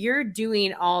is if you're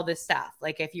doing all this stuff,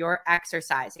 like if you're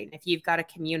exercising, if you've got a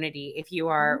community, if you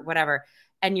are whatever,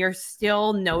 and you're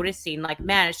still noticing like,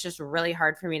 man, it's just really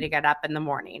hard for me to get up in the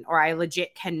morning, or I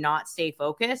legit cannot stay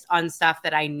focused on stuff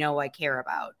that I know I care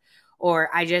about, or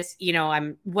I just,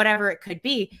 I'm whatever it could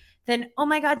be, then, oh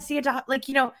my God, see a doc, like,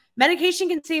 medication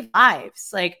can save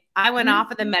lives. Like I went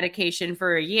off of the medication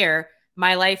for a year.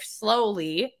 My life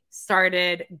slowly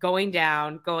started going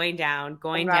down. Went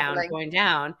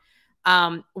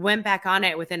back on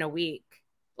it within a week.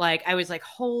 Like I was like,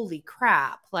 holy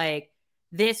crap. Like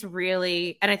this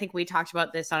really, and I think we talked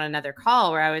about this on another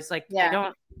call where I was like, I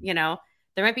don't,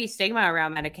 there might be stigma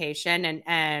around medication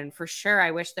and for sure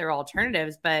I wish there were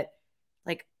alternatives, but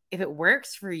like if it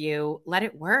works for you, let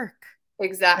it work.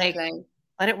 Exactly. Like,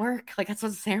 let it work. Like that's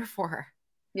what it's there for.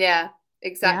 Yeah,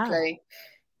 exactly.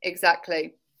 Yeah.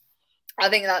 Exactly. I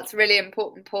think that's a really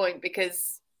important point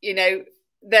because,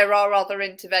 there are other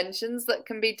interventions that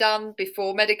can be done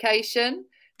before medication.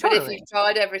 Totally. But if you've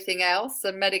tried everything else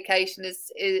and medication is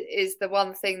the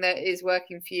one thing that is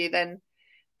working for you,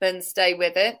 then stay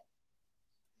with it.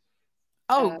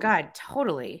 Oh, God,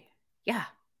 totally. Yeah.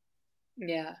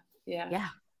 Yeah. Yeah. Yeah.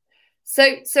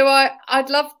 So I'd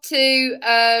love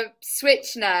to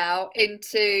switch now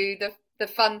into the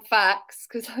fun facts,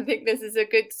 because I think this is a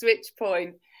good switch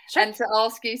point. Sure. And to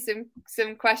ask you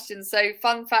some questions. So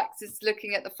fun facts is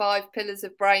looking at the 5 pillars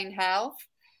of brain health,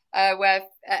 where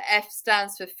F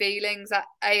stands for feelings,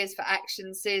 A is for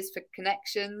action, C is for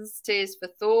connections, T is for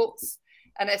thoughts,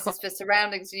 and S is for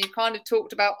surroundings. And you kind of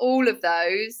talked about all of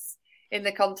those in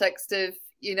the context of,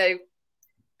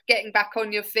 getting back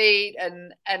on your feet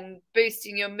and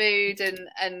boosting your mood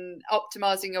and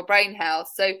optimizing your brain health.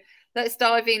 So let's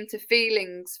dive into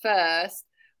feelings first.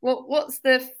 What's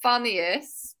the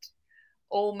funniest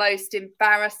or most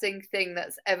embarrassing thing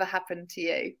that's ever happened to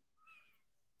you?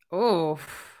 Oh,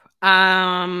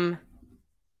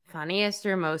 funniest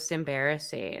or most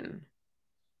embarrassing?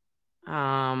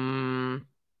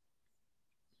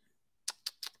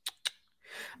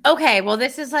 Okay, well,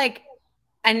 this is like,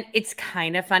 and it's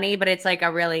kind of funny, but it's like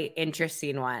a really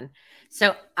interesting one.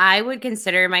 So I would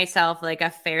consider myself like a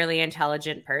fairly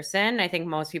intelligent person. I think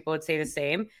most people would say the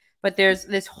same. But there's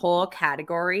this whole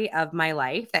category of my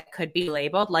life that could be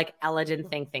labeled like Ella didn't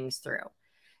think things through.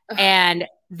 And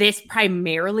this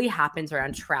primarily happens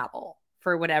around travel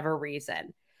for whatever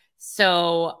reason.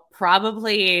 So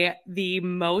probably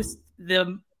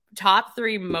the top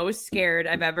three most scared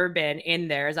I've ever been in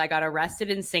there is I got arrested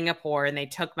in Singapore and they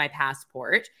took my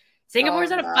passport.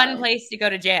 Singapore's not a fun place to go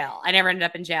to jail. I never ended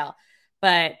up in jail,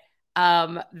 but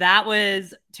that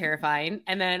was terrifying.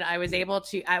 And then I was able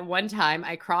to, at one time,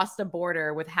 I crossed the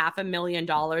border with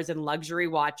 $500,000 in luxury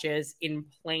watches in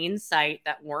plain sight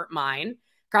that weren't mine,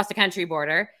 across the country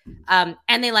border. And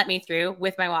they let me through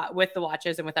with the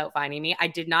watches and without finding me. I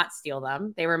did not steal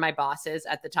them. They were my bosses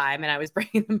at the time, and I was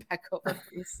bringing them back over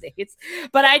from the States.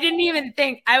 But I didn't even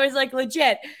think, I was like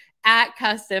legit at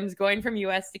customs going from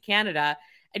US to Canada.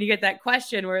 And you get that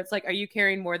question where it's like, are you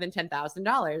carrying more than $10,000? And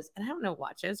I don't know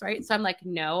watches, right? So I'm like,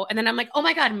 no. And then I'm like, oh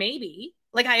my God, maybe.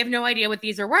 Like, I have no idea what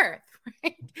these are worth,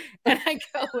 right? And I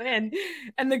go in,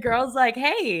 and the girl's like,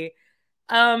 hey,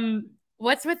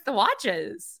 what's with the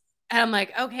watches? And I'm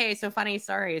like, okay, so funny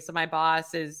story. So my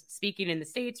boss is speaking in the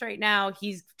States right now.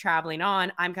 He's traveling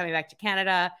on. I'm coming back to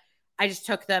Canada. I just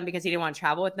took them because he didn't want to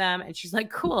travel with them. And she's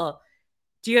like, cool.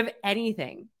 Do you have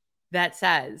anything that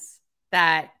says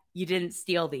that you didn't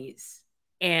steal these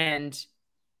and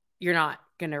you're not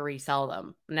going to resell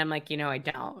them? And I'm like, I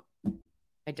don't.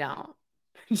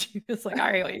 She was like,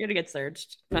 all right, well, you're going to get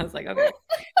searched. And I was like, okay.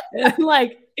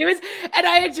 Like it was, and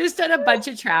I had just done a bunch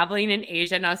of traveling in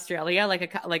Asia and Australia,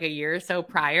 like a year or so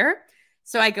prior.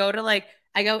 So I go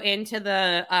into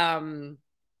the,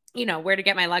 where to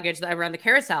get my luggage around the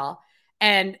carousel,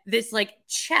 and this like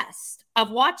chest of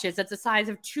watches that's the size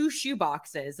of 2 shoe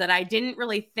boxes that I didn't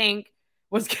really think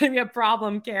was going to be a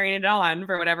problem carrying it on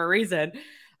for whatever reason,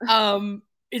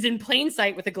 is in plain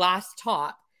sight with a glass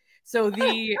top. So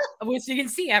you can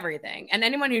see everything. And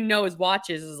anyone who knows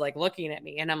watches is like looking at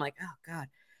me, and I'm like, oh God.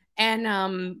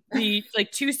 And the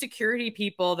like 2 security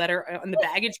people that are on the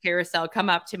baggage carousel come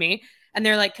up to me, and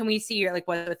they're like, can we see your, like,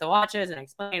 what with the watches? And I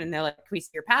explain, and they're like, can we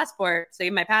see your passport? So I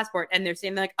give my passport, and they're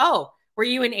saying, they're like, oh, were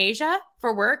you in Asia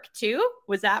for work too?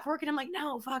 Was that for work? And I'm like,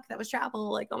 no, fuck, that was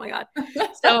travel. Like, oh my God.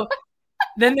 So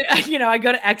then, I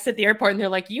go to exit the airport, and they're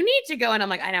like, you need to go. And I'm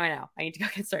like, I know. I need to go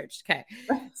get searched. Okay.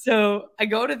 So I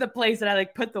go to the place that I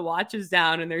like put the watches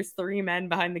down, and there's 3 men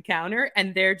behind the counter,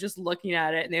 and they're just looking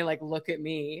at it, and they like look at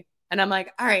me, and I'm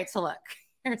like, all right, so look,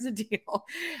 here's the deal.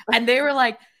 And they were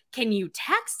like, can you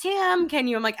text him?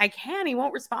 I'm like, I can. He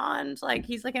won't respond. Like,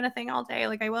 he's like in a thing all day.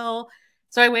 Like, I will.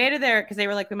 So I waited there because they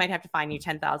were like, we might have to fine you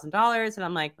 $10,000. And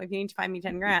I'm like, if you need to find me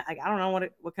 10 grand, like, I don't know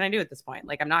what can I do at this point?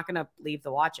 Like, I'm not going to leave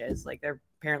the watches. Like, they're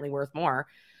apparently worth more.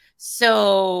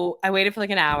 So I waited for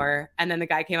like an hour, and then the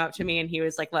guy came up to me, and he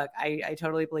was like, look, I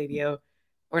totally believe you.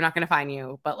 We're not going to fine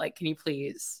you, but like, can you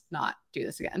please not do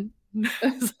this again? I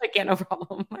was like, yeah, no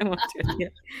problem. I won't do it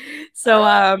again. So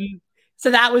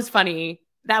that was funny.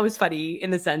 That was funny in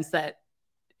the sense that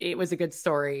it was a good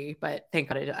story, but thank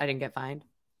God I didn't get fined.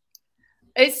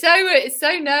 It's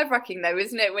so nerve-wracking though,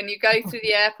 isn't it, when you go through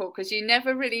the airport, because you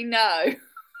never really know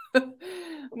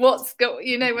what's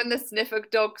when the sniffer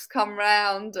dogs come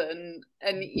round, and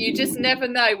you just never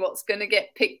know what's going to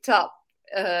get picked up.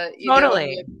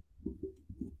 Totally.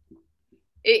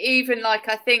 Even like,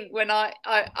 I think when I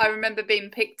remember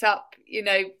being picked up,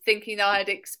 thinking I had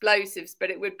explosives, but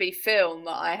it would be film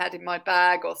that I had in my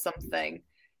bag or something.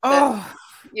 Oh,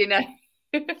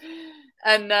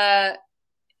 and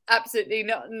absolutely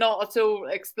not at all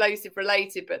explosive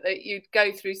related, but that you'd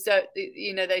go through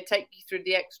they take you through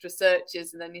the extra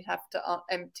searches, and then you'd have to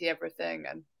empty everything.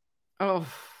 And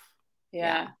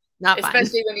yeah. Not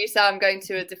especially fun. When you say I'm going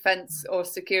to a defense or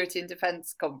security and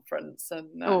defense conference, and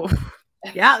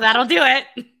yeah, that'll do it.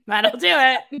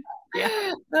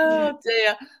 Yeah. Oh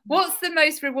dear. What's the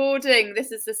most rewarding?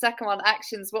 This is the second one.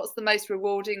 Actions. What's the most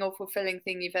rewarding or fulfilling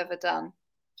thing you've ever done?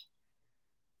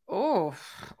 Oh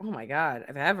my God,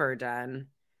 I've ever done.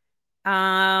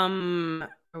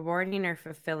 Rewarding or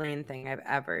fulfilling thing I've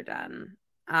ever done.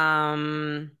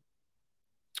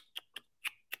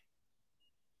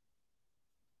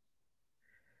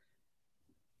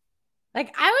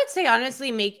 Like, I would say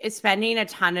honestly, spending a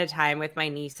ton of time with my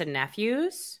niece and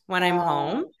nephews when I'm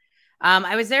home.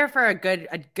 I was there for a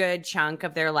good chunk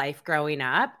of their life growing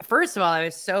up. First of all,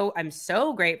 I'm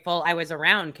so grateful I was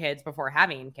around kids before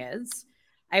having kids.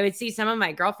 I would see some of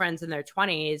my girlfriends in their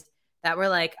 20s that were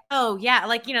like, oh yeah,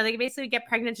 like, you know, they basically get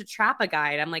pregnant to trap a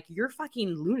guy. And I'm like, you're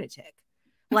fucking lunatic.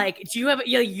 Like, do you have,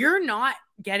 you're not,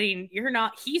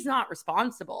 he's not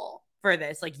responsible for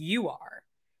this. Like, you are.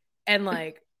 And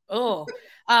like, oh,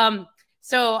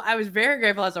 so I was very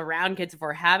grateful I was around kids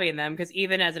before having them, because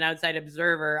even as an outside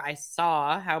observer, I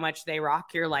saw how much they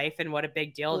rock your life and what a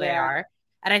big deal they are.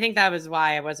 And I think that was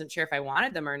why I wasn't sure if I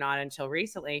wanted them or not until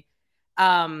recently.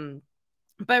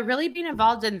 But really being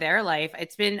involved in their life,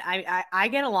 it's been, I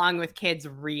get along with kids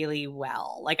really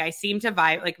well. Like, I seem to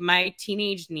vibe, like my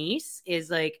teenage niece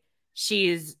is like,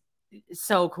 she's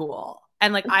so cool.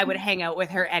 And like, I would hang out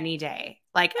with her any day,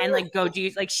 like, and like go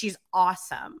do, like, she's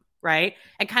awesome. Right.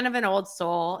 And kind of an old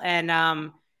soul.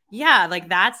 And, yeah, like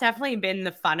that's definitely been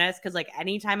the funnest. Cause like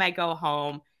anytime I go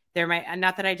home, they're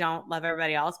not that I don't love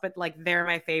everybody else, but like, they're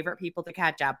my favorite people to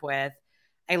catch up with.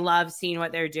 I love seeing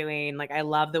what they're doing. Like, I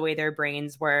love the way their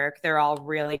brains work. They're all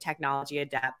really technology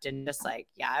adept, and just like,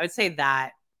 yeah, I would say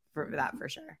that for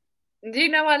sure. Do you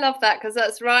know, I love that, because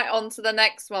that's right on to the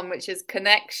next one, which is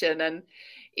connection. And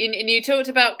you talked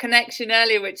about connection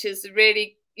earlier, which is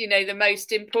really, you know, the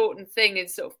most important thing in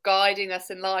sort of guiding us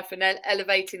in life and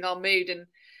elevating our mood. And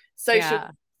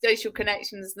social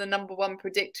connections, the number one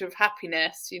predictor of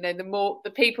happiness. You know, the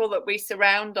people that we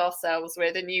surround ourselves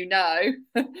with, and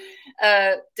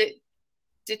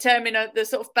determine the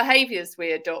sort of behaviors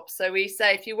we adopt. So we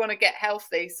say, if you want to get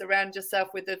healthy, surround yourself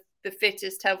with the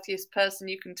fittest, healthiest person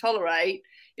you can tolerate.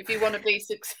 If you want to be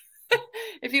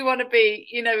if you want to be,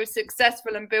 you know,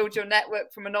 successful and build your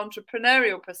network from an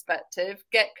entrepreneurial perspective,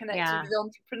 get connected with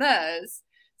entrepreneurs,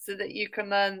 so that you can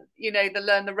learn, you know,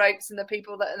 learn the ropes and the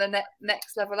people that are the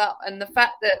next level up. And the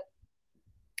fact that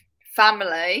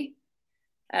family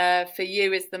for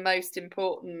you is the most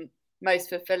important, most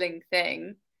fulfilling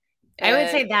thing. I would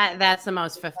say that that's the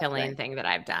most fulfilling thing that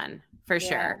I've done, for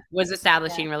sure, was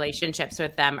establishing relationships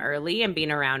with them early and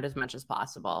being around as much as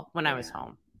possible when I was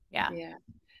home. Yeah.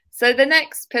 So the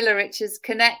next pillar, which is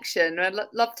connection, I'd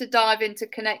love to dive into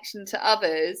connection to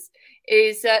others,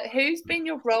 is who's been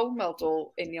your role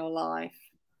model in your life?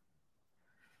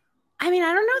 I mean,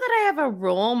 I don't know that I have a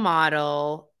role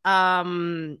model.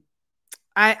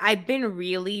 I've been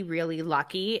really, really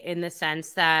lucky in the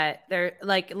sense that they're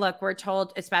like, look, we're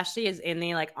told, especially as in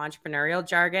the like entrepreneurial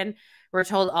jargon, we're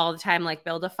told all the time, like,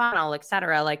 build a funnel,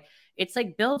 etc. Like, it's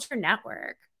like, build your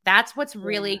network. That's what's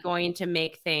really going to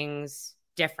make things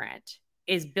different,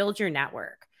 is build your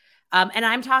network. And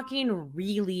I'm talking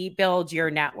really build your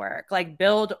network, like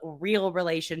build real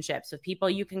relationships with people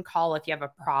you can call if you have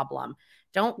a problem.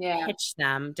 Don't pitch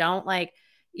them. Don't like,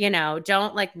 you know,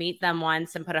 don't like meet them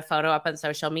once and put a photo up on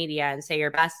social media and say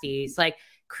you're besties. Like,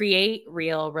 create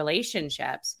real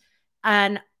relationships.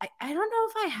 And I don't know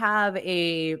if I have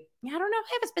a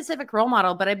specific role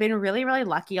model, but I've been really, really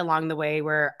lucky along the way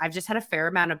where I've just had a fair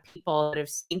amount of people that have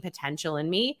seen potential in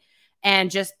me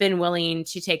and just been willing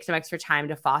to take some extra time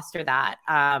to foster that.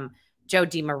 Joe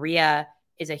DiMaria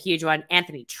is a huge one.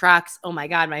 Anthony Trucks, oh my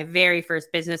God, my very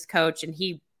first business coach. And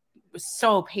he was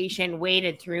so patient,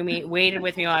 waited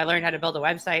with me while I learned how to build a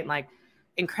website, and like,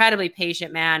 incredibly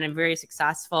patient man and very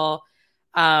successful.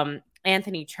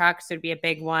 Anthony Trucks would be a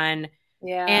big one.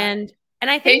 Yeah. And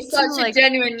I think he's such a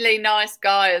genuinely nice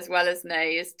guy as well, isn't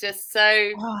he? He's just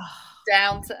so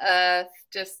down to earth,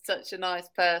 just such a nice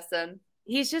person.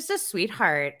 He's just a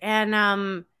sweetheart. And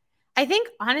I think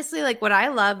honestly, like, what I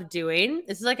love doing,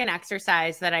 this is like an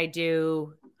exercise that I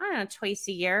do, I don't know, twice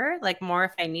a year, like more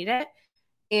if I need it,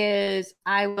 is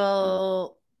I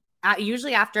will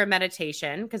usually after a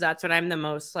meditation, because that's when I'm the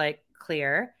most like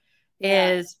clear,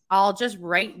 is I'll just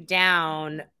write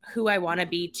down who I want to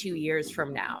be 2 years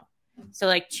from now. So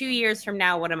like 2 years from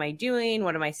now, what am I doing?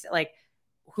 What am I like?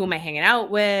 Who am I hanging out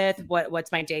with?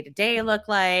 What's my day-to-day look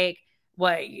like?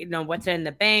 What, you know, what's in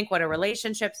the bank? What do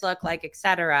relationships look like,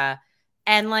 etc.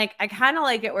 And like, I kind of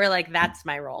like it where like, that's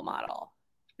my role model,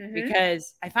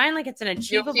 because I find like it's an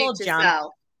achievable jump.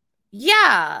 Self.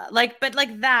 Yeah. Like, but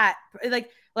like that,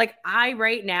 like I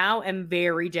right now am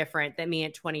very different than me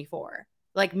at 24.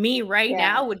 Like, me right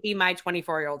now would be my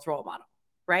 24-year-old's role model.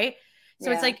 Right.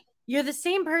 So it's like, you're the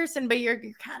same person, but you're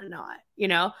kind of not, you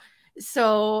know?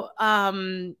 So,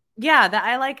 that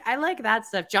I like that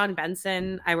stuff. John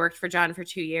Benson, I worked for John for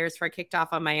 2 years before I kicked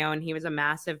off on my own. He was a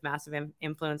massive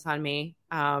influence on me.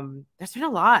 There's been a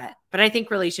lot, but I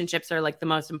think relationships are like the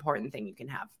most important thing you can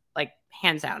have, like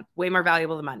hands down, way more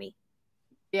valuable than money.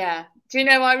 Yeah. Do you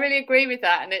know, I really agree with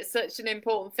that. And it's such an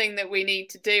important thing that we need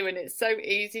to do. And it's so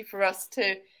easy for us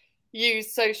to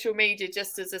use social media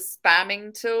just as a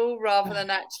spamming tool rather than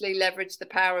actually leverage the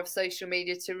power of social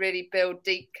media to really build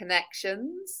deep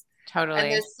connections. Totally.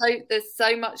 And there's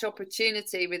so much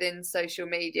opportunity within social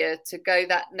media to go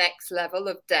that next level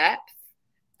of depth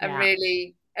and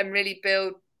really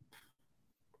build,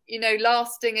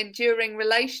 lasting, enduring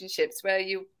relationships where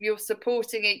you're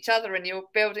supporting each other and you're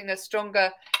building a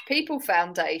stronger people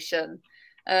foundation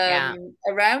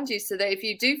around you, so that if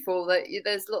you do fall, that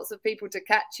there's lots of people to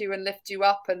catch you and lift you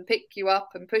up and pick you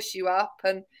up and push you up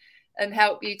and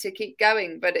help you to keep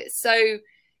going. But it's so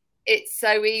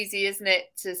easy, isn't it,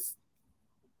 to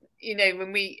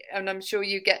and I'm sure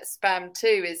you get spam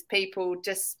too, is people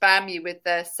just spam you with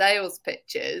their sales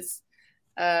pitches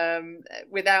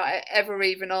without ever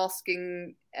even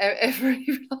asking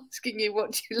you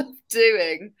what you love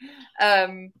doing,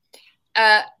 and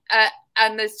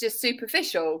there's just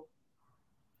superficial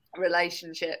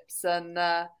relationships, and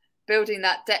building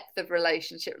that depth of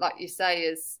relationship, like you say,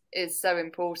 is so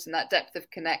important. That depth of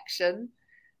connection.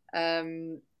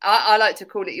 I like to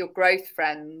call it your growth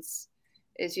friends.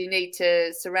 Is you need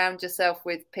to surround yourself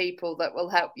with people that will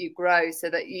help you grow, so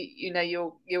that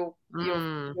you're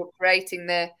creating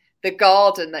the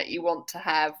garden that you want to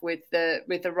have with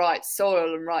the right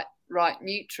soil and right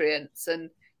nutrients, and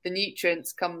the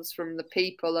nutrients comes from the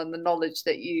people and the knowledge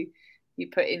that you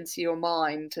put into your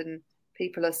mind, and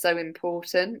people are so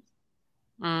important.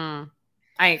 I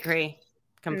agree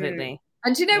completely.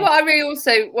 And do you know what I really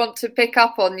also want to pick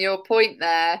up on your point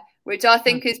there, which I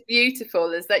think is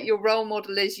beautiful, is that your role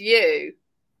model is you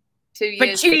 2 years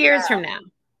but 2 years from now.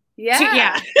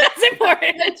 Yeah. That's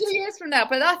important. 2 years from now.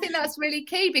 But I think that's really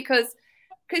key, because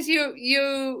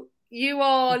you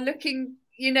are looking,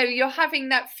 you're having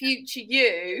that future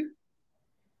you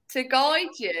to guide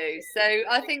you. So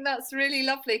I think that's really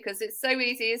lovely, because it's so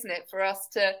easy, isn't it, for us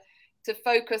to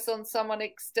focus on someone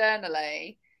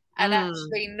externally and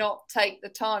actually not take the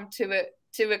time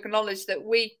to acknowledge that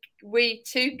we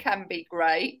too can be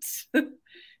great 2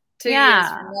 years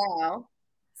from now.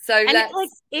 So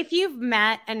if you've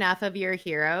met enough of your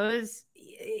heroes,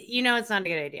 it's not a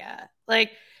good idea.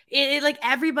 Like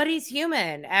everybody's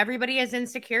human. Everybody has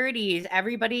insecurities.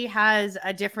 Everybody has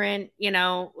a different,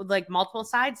 multiple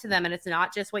sides to them. And it's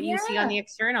not just what you see on the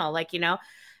external,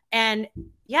 and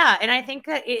I think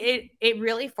that it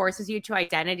really forces you to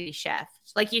identity shift.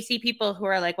 Like, you see people who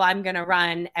are like, well, I'm going to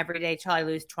run every day till I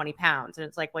lose 20 pounds. And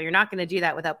it's like, well, you're not going to do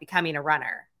that without becoming a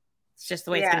runner. It's just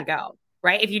the way it's going to go.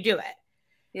 Right. If you do it.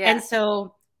 Yeah. And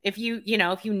so if you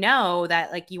know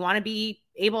that, like, you want to be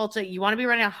running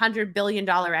 $100 billion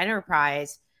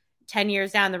enterprise 10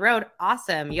 years down the road,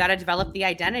 awesome. You got to develop the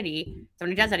identity.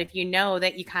 Somebody does that. If you know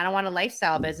that you kind of want a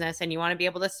lifestyle business and you want to be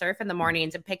able to surf in the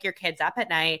mornings and pick your kids up at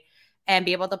night and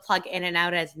be able to plug in and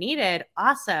out as needed,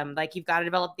 awesome. Like, you've got to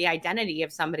develop the identity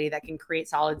of somebody that can create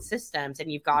solid systems,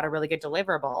 and you've got a really good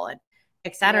deliverable, and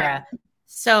et cetera. Yeah.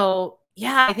 So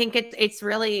I think it's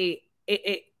really,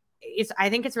 I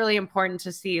think it's really important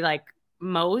to see, like,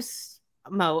 I'll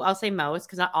say most,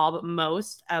 because not all, but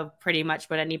most of pretty much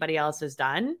what anybody else has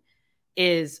done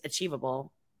is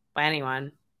achievable by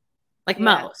anyone. Like,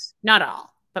 most, not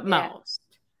all, but most.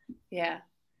 Yeah.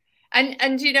 And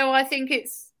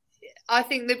I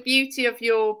think the beauty of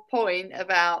your point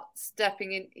about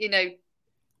stepping in,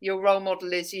 your role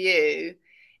model is you,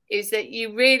 is that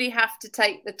you really have to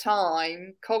take the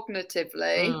time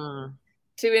cognitively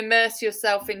to immerse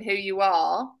yourself in who you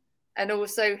are and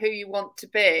also who you want to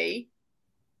be.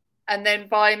 And then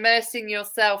by immersing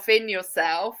yourself in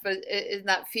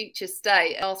that future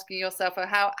state, asking yourself,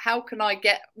 how can I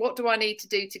what do I need to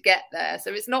do to get there?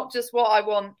 So it's not just what I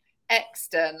want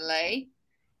externally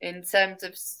in terms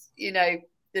of,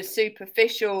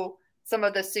 some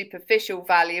of the superficial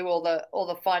value or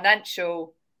the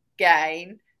financial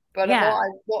gain, but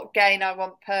what gain I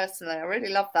want personally. I really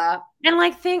love that. And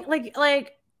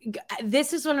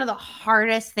this is one of the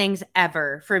hardest things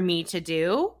ever for me to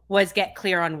do, was get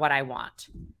clear on what I want.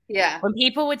 Yeah. When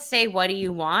people would say, what do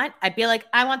you want? I'd be like,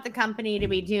 I want the company to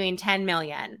be doing 10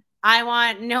 million.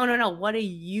 No. What do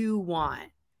you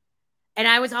want? And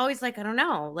I was always like, I don't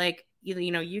know. Like,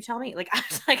 you tell me. Like, I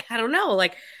was like, I don't know.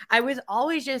 Like, I was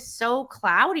always just so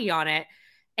cloudy on it.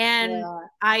 And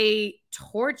I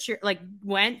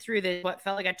went through what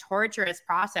felt like a torturous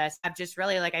process of just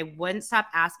really, like, I wouldn't stop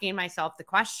asking myself the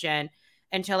question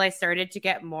until I started to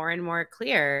get more and more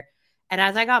clear. And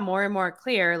as I got more and more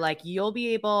clear, like, you'll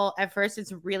be able, at first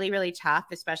it's really, really tough,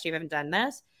 especially if I haven't done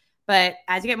this. But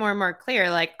as you get more and more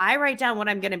clear, like, I write down what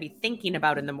I'm going to be thinking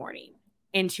about in the morning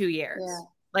in 2 years. Yeah.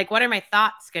 Like, what are my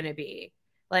thoughts going to be?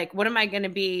 Like, what am I going to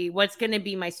be? What's going to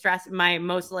be my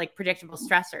most, like, predictable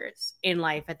stressors in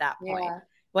life at that point? Yeah.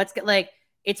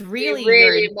 It's really, you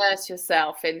really immerse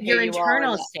yourself in your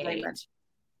internal state.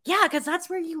 Yeah, because that's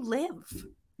where you live.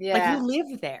 Like, you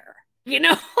live there,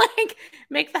 like,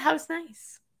 make the house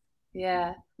nice.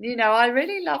 Yeah. I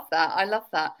really love that. I love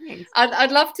that. Thanks.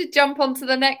 I'd love to jump on to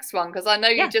the next one because I know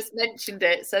you just mentioned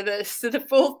it. So the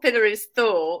fourth pillar is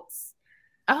thoughts.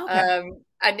 Oh, okay.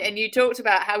 And you talked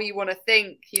about how you want to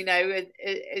think,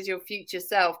 as your future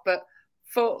self. But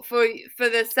for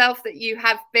the self that you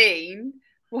have been,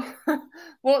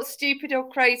 what stupid or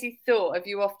crazy thought have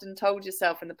you often told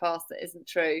yourself in the past that isn't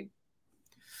true?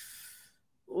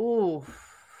 Ooh,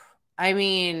 I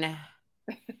mean,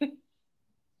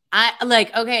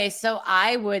 okay, so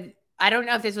I don't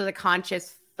know if this was a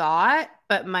conscious thought,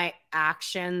 but my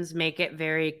actions make it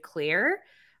very clear.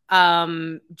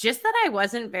 Just that I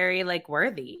wasn't very like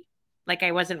worthy. Like,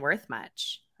 I wasn't worth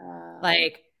much.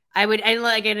 Like,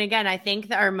 and again, I think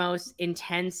that our most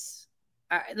intense,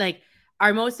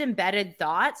 our most embedded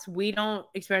thoughts, we don't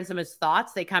experience them as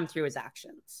thoughts. They come through as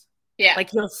actions. Yeah.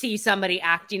 Like, you'll see somebody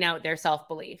acting out their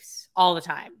self-beliefs all the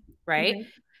time. Right.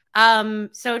 Mm-hmm.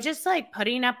 So just like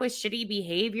putting up with shitty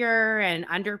behavior and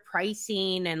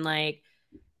underpricing and like,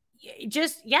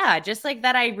 just like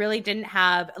that. I really didn't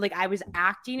have, like, I was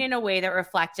acting in a way that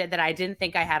reflected that I didn't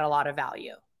think I had a lot of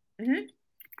value. Mm-hmm.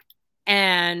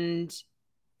 And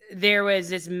there was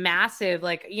this massive,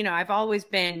 like, I've always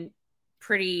been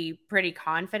pretty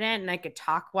confident, and I could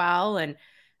talk well, and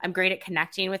I'm great at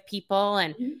connecting with people.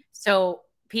 And so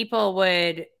people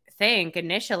would think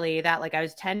initially that like I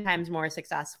was 10 times more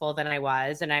successful than I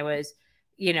was. And I was,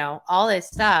 all this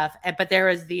stuff. But there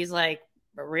was these like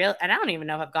real, and I don't even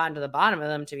know if I've gotten to the bottom of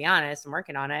them, to be honest. I'm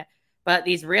working on it. But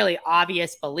these really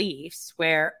obvious beliefs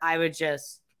where I would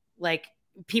just like,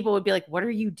 people would be like, what are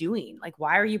you doing? Like,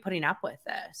 why are you putting up with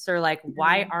this? Or like,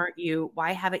 why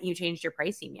haven't you changed your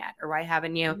pricing yet? Or why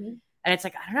haven't you? And it's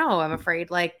like, I don't know. I'm afraid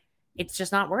like it's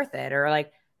just not worth it. Or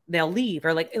like they'll leave,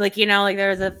 or like,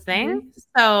 there's a thing.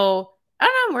 So I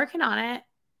don't know. I'm working on it.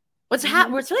 What's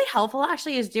really helpful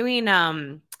actually is doing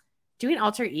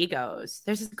alter egos.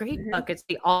 There's this great book. It's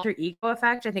The Alter Ego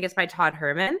Effect. I think it's by Todd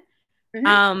Herman.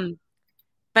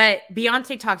 But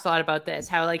Beyonce talks a lot about this,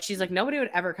 how like she's like, nobody would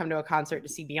ever come to a concert to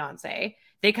see Beyonce.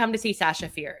 They come to see Sasha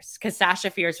Fierce because Sasha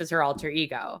Fierce was her alter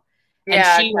ego. And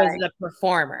she was the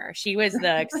performer. She was the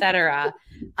etc.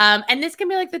 And this can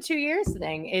be like the 2 years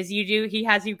thing is he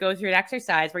has you go through an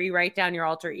exercise where you write down your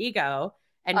alter ego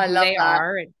and who they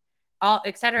are and all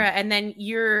etc. And then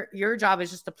your job is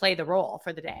just to play the role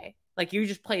for the day. Like, you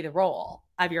just play the role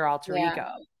of your alter ego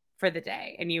for the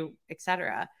day, and you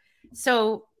etc.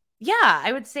 So yeah,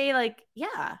 I would say like,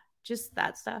 just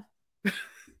that stuff.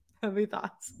 Have any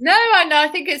thoughts? No, I know. I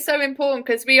think it's so important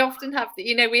because we often have,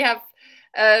 we have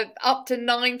up to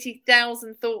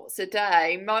 90,000 thoughts a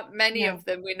day. Many of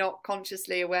them we're not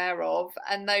consciously aware of.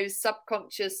 And those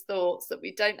subconscious thoughts that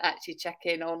we don't actually check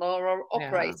in on are our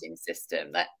operating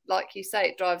system that, like you say,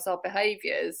 it drives our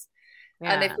behaviors.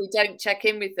 Yeah. And if we don't check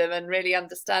in with them and really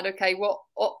understand, okay, what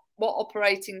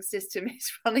operating system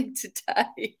is running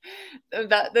today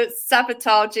that's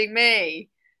sabotaging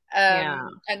me,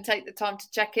 and take the time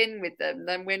to check in with them,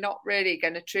 then we're not really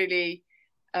going to truly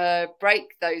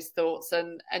break those thoughts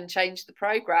and change the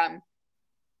program.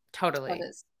 Totally. And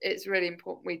it's really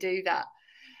important we do that.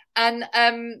 And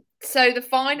so the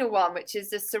final one, which is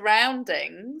the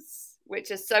surroundings, which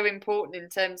are so important in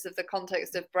terms of the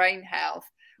context of brain health.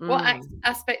 What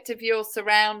aspect of your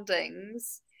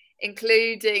surroundings,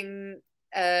 including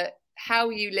how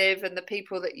you live and the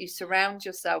people that you surround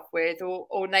yourself with,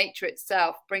 or nature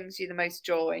itself, brings you the most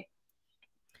joy?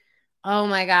 Oh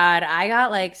my God. I got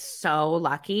like so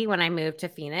lucky when I moved to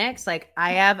Phoenix. Like,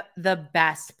 I have the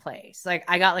best place. Like,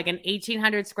 I got like an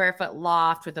 1,800 square foot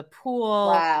loft with a pool.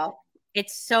 Wow.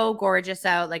 It's so gorgeous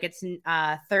out. Like, it's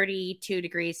 32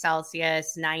 degrees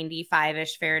Celsius,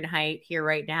 95-ish Fahrenheit here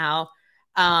right now.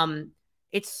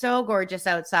 It's so gorgeous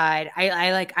outside.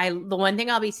 The one thing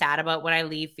I'll be sad about when I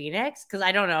leave Phoenix, because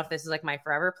I don't know if this is like my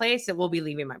forever place, it will be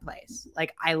leaving my place.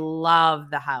 Like, I love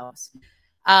the house.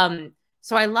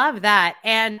 So I love that.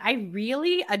 And I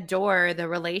really adore the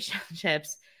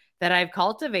relationships that I've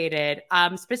cultivated,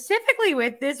 specifically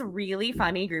with this really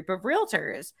funny group of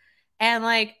realtors. And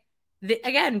like,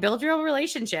 again, build your own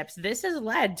relationships. This has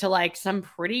led to like some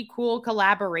pretty cool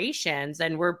collaborations,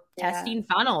 and we're testing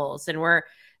funnels, and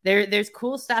there's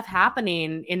cool stuff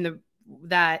happening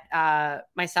that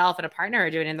myself and a partner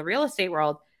are doing in the real estate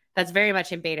world that's very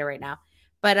much in beta right now.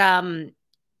 But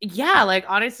like,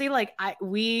 honestly, like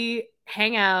we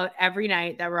hang out every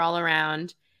night that we're all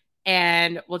around,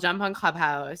 and we'll jump on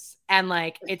Clubhouse, and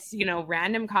like, it's,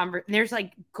 random there's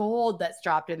like gold that's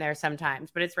dropped in there sometimes,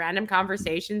 but it's random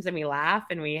conversations, and we laugh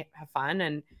and we have fun.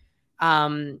 And I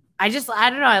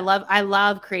don't know. I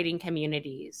love creating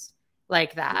communities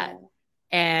like that,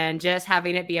 and just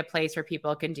having it be a place where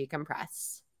people can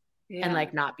decompress and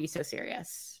like not be so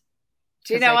serious.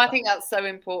 Do you know, I think that's so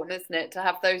important, isn't it, to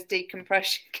have those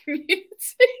decompression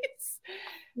communities?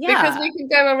 Because we can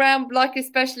go around, like,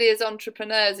 especially as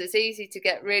entrepreneurs, it's easy to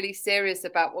get really serious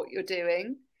about what you're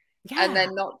doing, and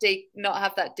then not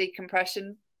have that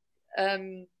decompression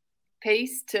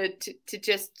piece to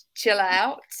just chill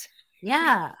out,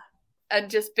 and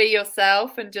just be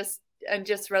yourself, and just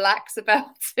relax about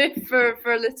it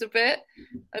for a little bit,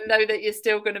 and know that you're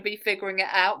still going to be figuring it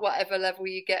out, whatever level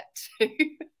you get to.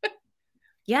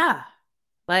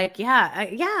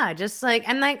 Just like,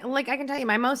 and like I can tell you,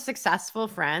 my most successful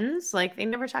friends, like, they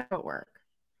never talk about work.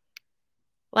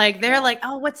 Like, they're like,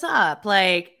 oh, what's up?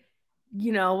 Like,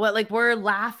 you know what? Like, we're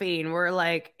laughing, we're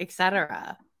like,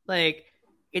 etc. Like,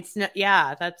 it's not,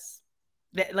 that's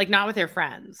like, not with their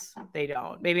friends. They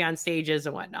don't, maybe on stages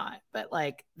and whatnot, but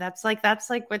like, that's like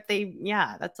what they,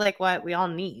 that's like what we all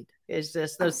need, is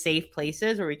just those safe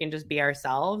places where we can just be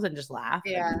ourselves and just laugh.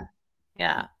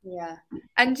 Yeah.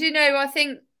 And, you know, I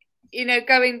think, you know,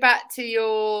 going back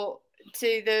to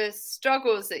the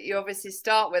struggles that you obviously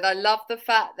start with, I love the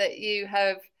fact that you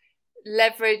have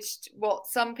leveraged what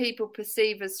some people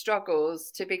perceive as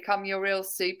struggles to become your real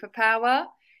superpower,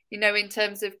 you know, in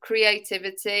terms of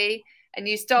creativity. And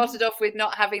you started off with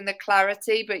not having the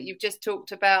clarity, but you've just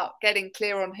talked about getting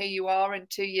clear on who you are in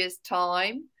 2 years'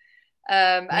 time.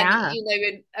 And, you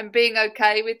know, and being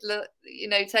okay with, you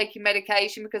know, taking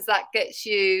medication, because that gets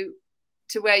you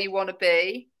to where you want to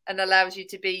be and allows you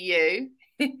to be you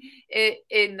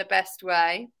in the best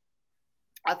way.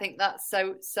 I think that's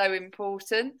so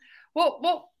important.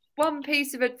 What one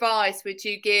piece of advice would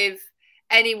you give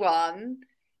anyone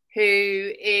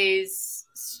who is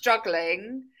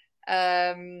struggling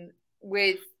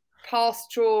with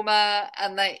past trauma,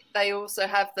 and they also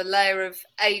have the layer of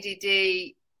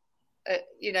ADD,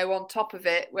 you know, on top of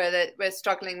it, where we're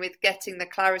struggling with getting the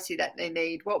clarity that they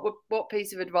need? What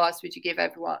piece of advice would you give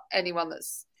anyone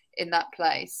that's in that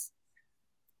place?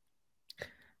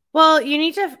 Well, you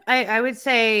need to, I would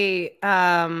say,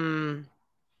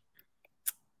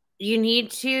 you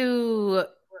need to,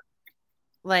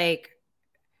 like,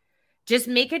 just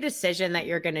make a decision that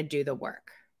you're going to do the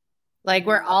work. Like,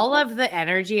 where all of the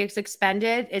energy is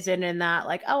expended isn't in that,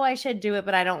 like, oh, I should do it,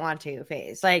 but I don't want to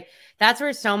phase. Like, that's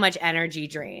where so much energy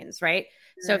drains, right?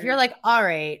 So if you're like, all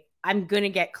right, I'm going to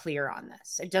get clear on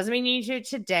this. It doesn't mean you need to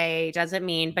today, doesn't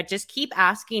mean, but just keep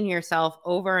asking yourself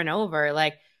over and over,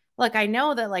 like, look, I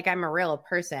know that, like, I'm a real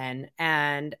person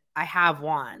and I have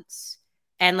wants.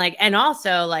 And like, and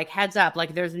also, like, heads up,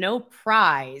 like, there's no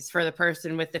prize for the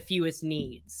person with the fewest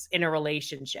needs in a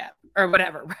relationship or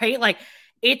whatever, right? Like,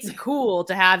 it's cool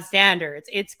to have standards.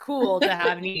 It's cool to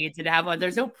have needs and to have one.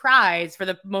 There's no prize for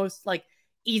the most, like,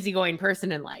 easygoing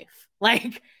person in life.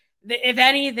 Like, if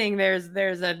anything, there's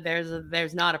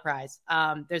not a prize.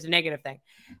 There's a negative thing,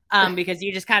 because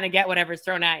you just kind of get whatever's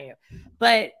thrown at you.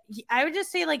 But I would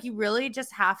just say, like, you really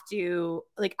just have to,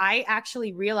 like, I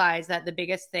actually realized that the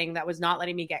biggest thing that was not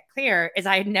letting me get clear is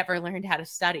I had never learned how to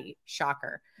study.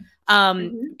 Shocker.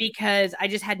 Because I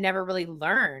just had never really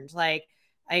learned. Like,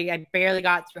 I barely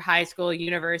got through high school.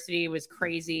 University was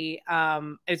crazy.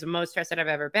 It was the most stressed I've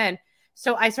ever been.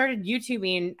 So I started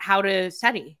YouTubing how to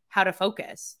study, how to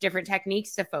focus, different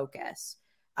techniques to focus,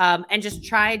 and just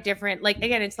try different, like,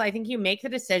 again, it's like, I think you make the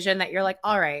decision that you're like,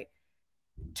 all right,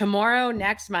 tomorrow,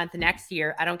 next month, next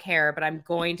year, I don't care, but I'm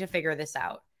going to figure this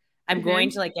out. I'm going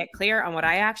to, like, get clear on what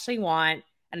I actually want.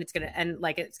 And it's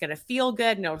going to feel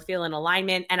good and it'll feel in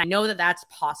alignment. And I know that that's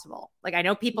possible. Like, I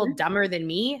know people dumber than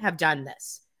me have done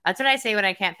this. That's what I say when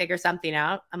I can't figure something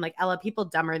out. I'm like, Ella, people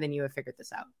dumber than you have figured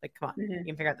this out. Like, come on, you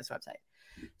can figure out this website.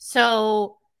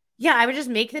 So yeah, I would just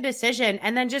make the decision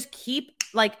and then just keep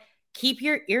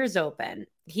your ears open,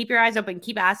 keep your eyes open,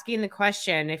 keep asking the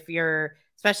question.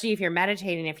 Especially if you're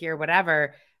meditating, if you're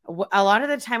whatever, a lot of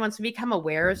the time, once we become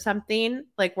aware of something,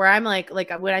 like, where I'm like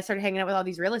when I started hanging out with all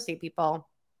these real estate people,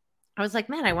 I was like,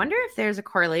 man, I wonder if there's a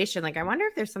correlation. Like, I wonder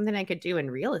if there's something I could do in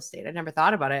real estate. I never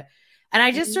thought about it. And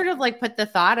I just sort of, like, put the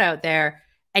thought out there,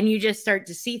 and you just start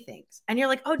to see things and you're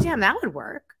like, oh, damn, that would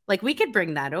work. Like, we could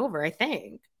bring that over. I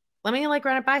think, let me, like,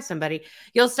 run it by somebody.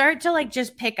 You'll start to, like,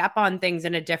 just pick up on things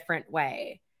in a different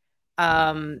way. So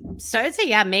I'd say,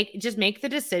 yeah, make the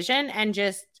decision and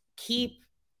just keep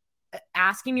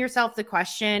asking yourself the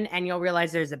question, and you'll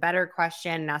realize there's a better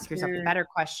question, and ask yourself the better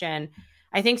question.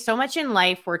 I think so much in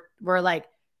life we're like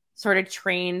sort of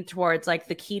trained towards, like,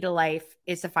 the key to life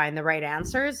is to find the right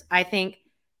answers. I think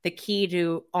the key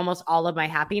to almost all of my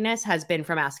happiness has been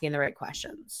from asking the right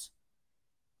questions.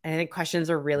 And I think questions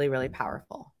are really, really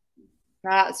powerful.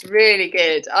 That's really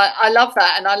good. I love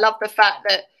that. And I love the fact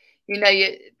that,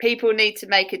 people need to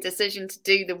make a decision to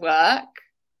do the work.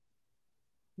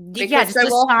 Yeah, just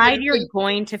decide you're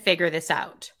going to figure this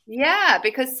out. Yeah,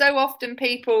 because so often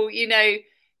people, when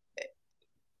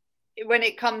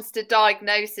it comes to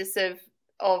diagnosis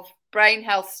of brain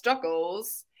health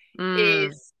struggles,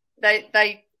 is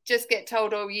they just get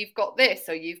told, oh, you've got this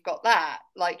or you've got that,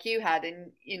 like you had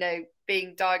in,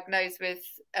 being diagnosed with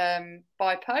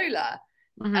bipolar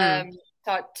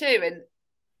type 2,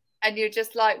 and you're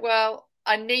just like, well,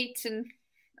 I need to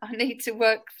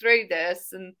work through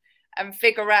this and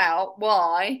figure out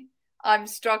why I'm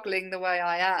struggling the way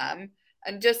I am.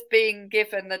 And just being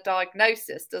given the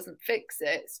diagnosis doesn't fix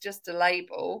it. It's just a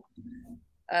label.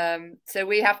 So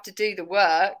we have to do the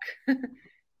work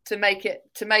to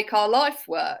make our life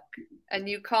work. And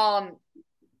you can't,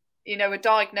 a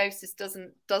diagnosis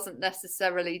doesn't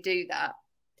necessarily do that.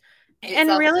 And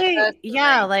really,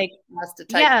 yeah, like has to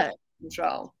take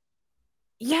control.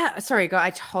 Yeah, sorry, I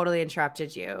totally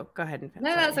interrupted you. Go ahead and finish.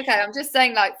 No, that's okay. I'm just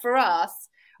saying, like, for us,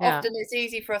 often it's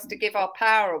easy for us to give our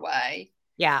power away.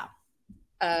 Yeah.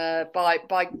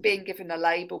 By being given a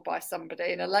label by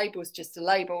somebody, and a label is just a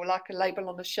label, like a label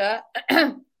on a shirt.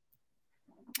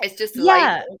 It's just a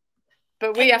label,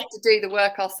 but we have to do the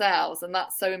work ourselves, and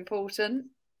that's so important.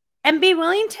 And be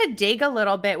willing to dig a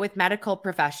little bit with medical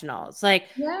professionals. Like,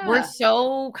 we're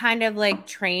so kind of like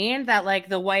trained that like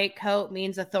the white coat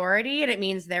means authority and it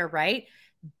means they're right.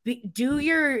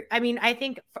 I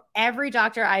think every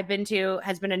doctor I've been to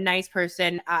has been a nice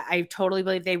person. I totally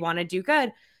believe they want to do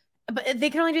good, but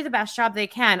they can only do the best job they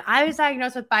can. I was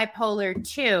diagnosed with bipolar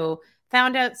 2,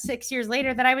 found out 6 years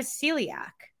later that I was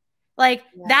celiac. Like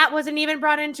that wasn't even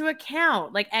brought into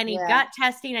account. Like any gut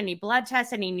testing, any blood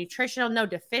tests, any nutritional, no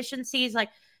deficiencies, like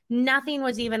nothing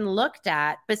was even looked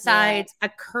at besides a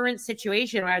current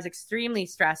situation where I was extremely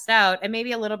stressed out and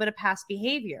maybe a little bit of past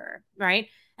behavior. Right.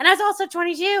 And I was also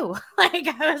 22. Like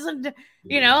I wasn't,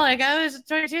 I was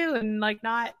 22 and like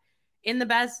not in the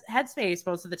best headspace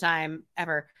most of the time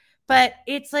ever. But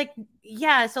it's like,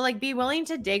 so like be willing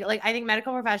to dig. Like I think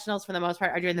medical professionals for the most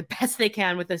part are doing the best they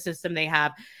can with the system they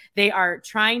have. They are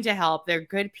trying to help. They're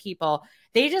good people.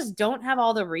 They just don't have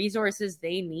all the resources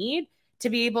they need to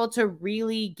be able to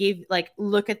really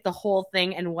look at the whole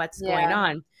thing and what's going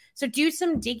on. So do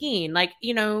some digging,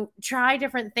 try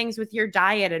different things with your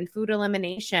diet and food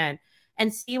elimination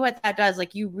and see what that does.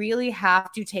 Like you really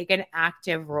have to take an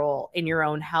active role in your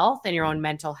own health and your own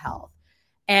mental health.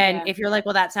 And if you're like,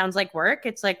 well, that sounds like work,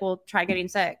 it's like, well, try getting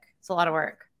sick. It's a lot of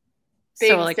work.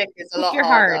 Being sick is a lot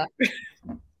harder.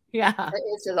 Yeah. It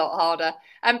is a lot harder.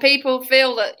 And people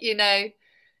feel that,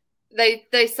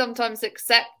 they sometimes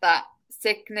accept that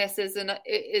sickness is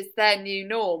their new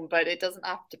norm, but it doesn't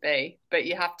have to be. But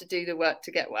you have to do the work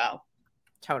to get well.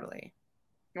 Totally.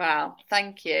 Wow.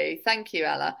 Thank you. Thank you,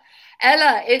 Ella.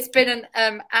 Ella, it's been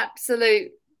an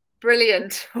absolute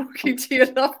brilliant talking to you.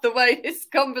 I love the way this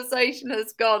conversation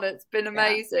has gone. It's been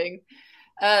amazing.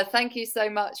 Thank you so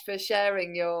much for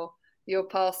sharing your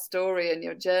past story and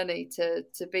your journey to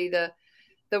be the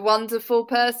wonderful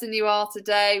person you are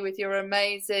today with your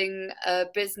amazing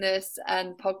business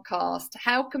and podcast.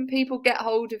 How can people get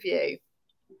hold of you?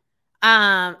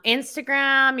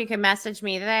 Instagram, you can message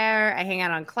me there. I hang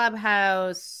out on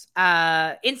Clubhouse.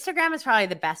 Instagram is probably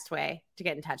the best way to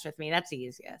get in touch with me. That's the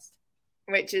easiest.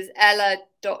 Which is ella.j.mae.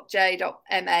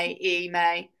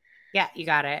 Yeah, you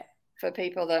got it. For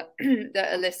people that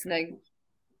are listening.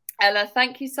 Ella,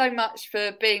 thank you so much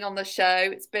for being on the show.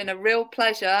 It's been a real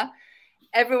pleasure.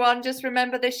 Everyone, just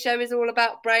remember this show is all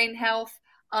about brain health,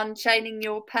 unchaining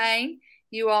your pain.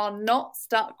 You are not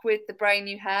stuck with the brain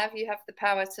you have. You have the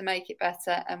power to make it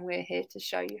better, and we're here to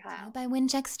show you how. By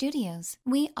Wincheck Studios,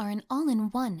 we are an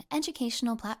all-in-one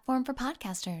educational platform for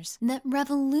podcasters that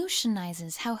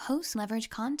revolutionizes how hosts leverage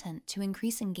content to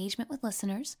increase engagement with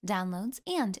listeners, downloads,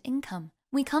 and income.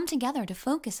 We come together to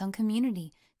focus on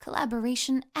community,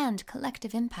 collaboration, and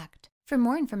collective impact. For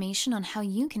more information on how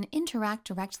you can interact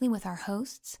directly with our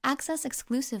hosts, access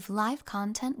exclusive live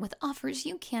content with offers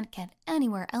you can't get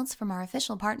anywhere else from our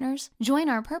official partners, join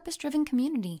our purpose-driven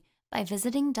community by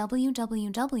visiting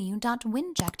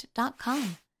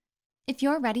www.winject.com. If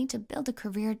you're ready to build a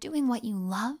career doing what you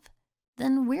love,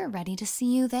 then we're ready to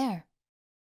see you there.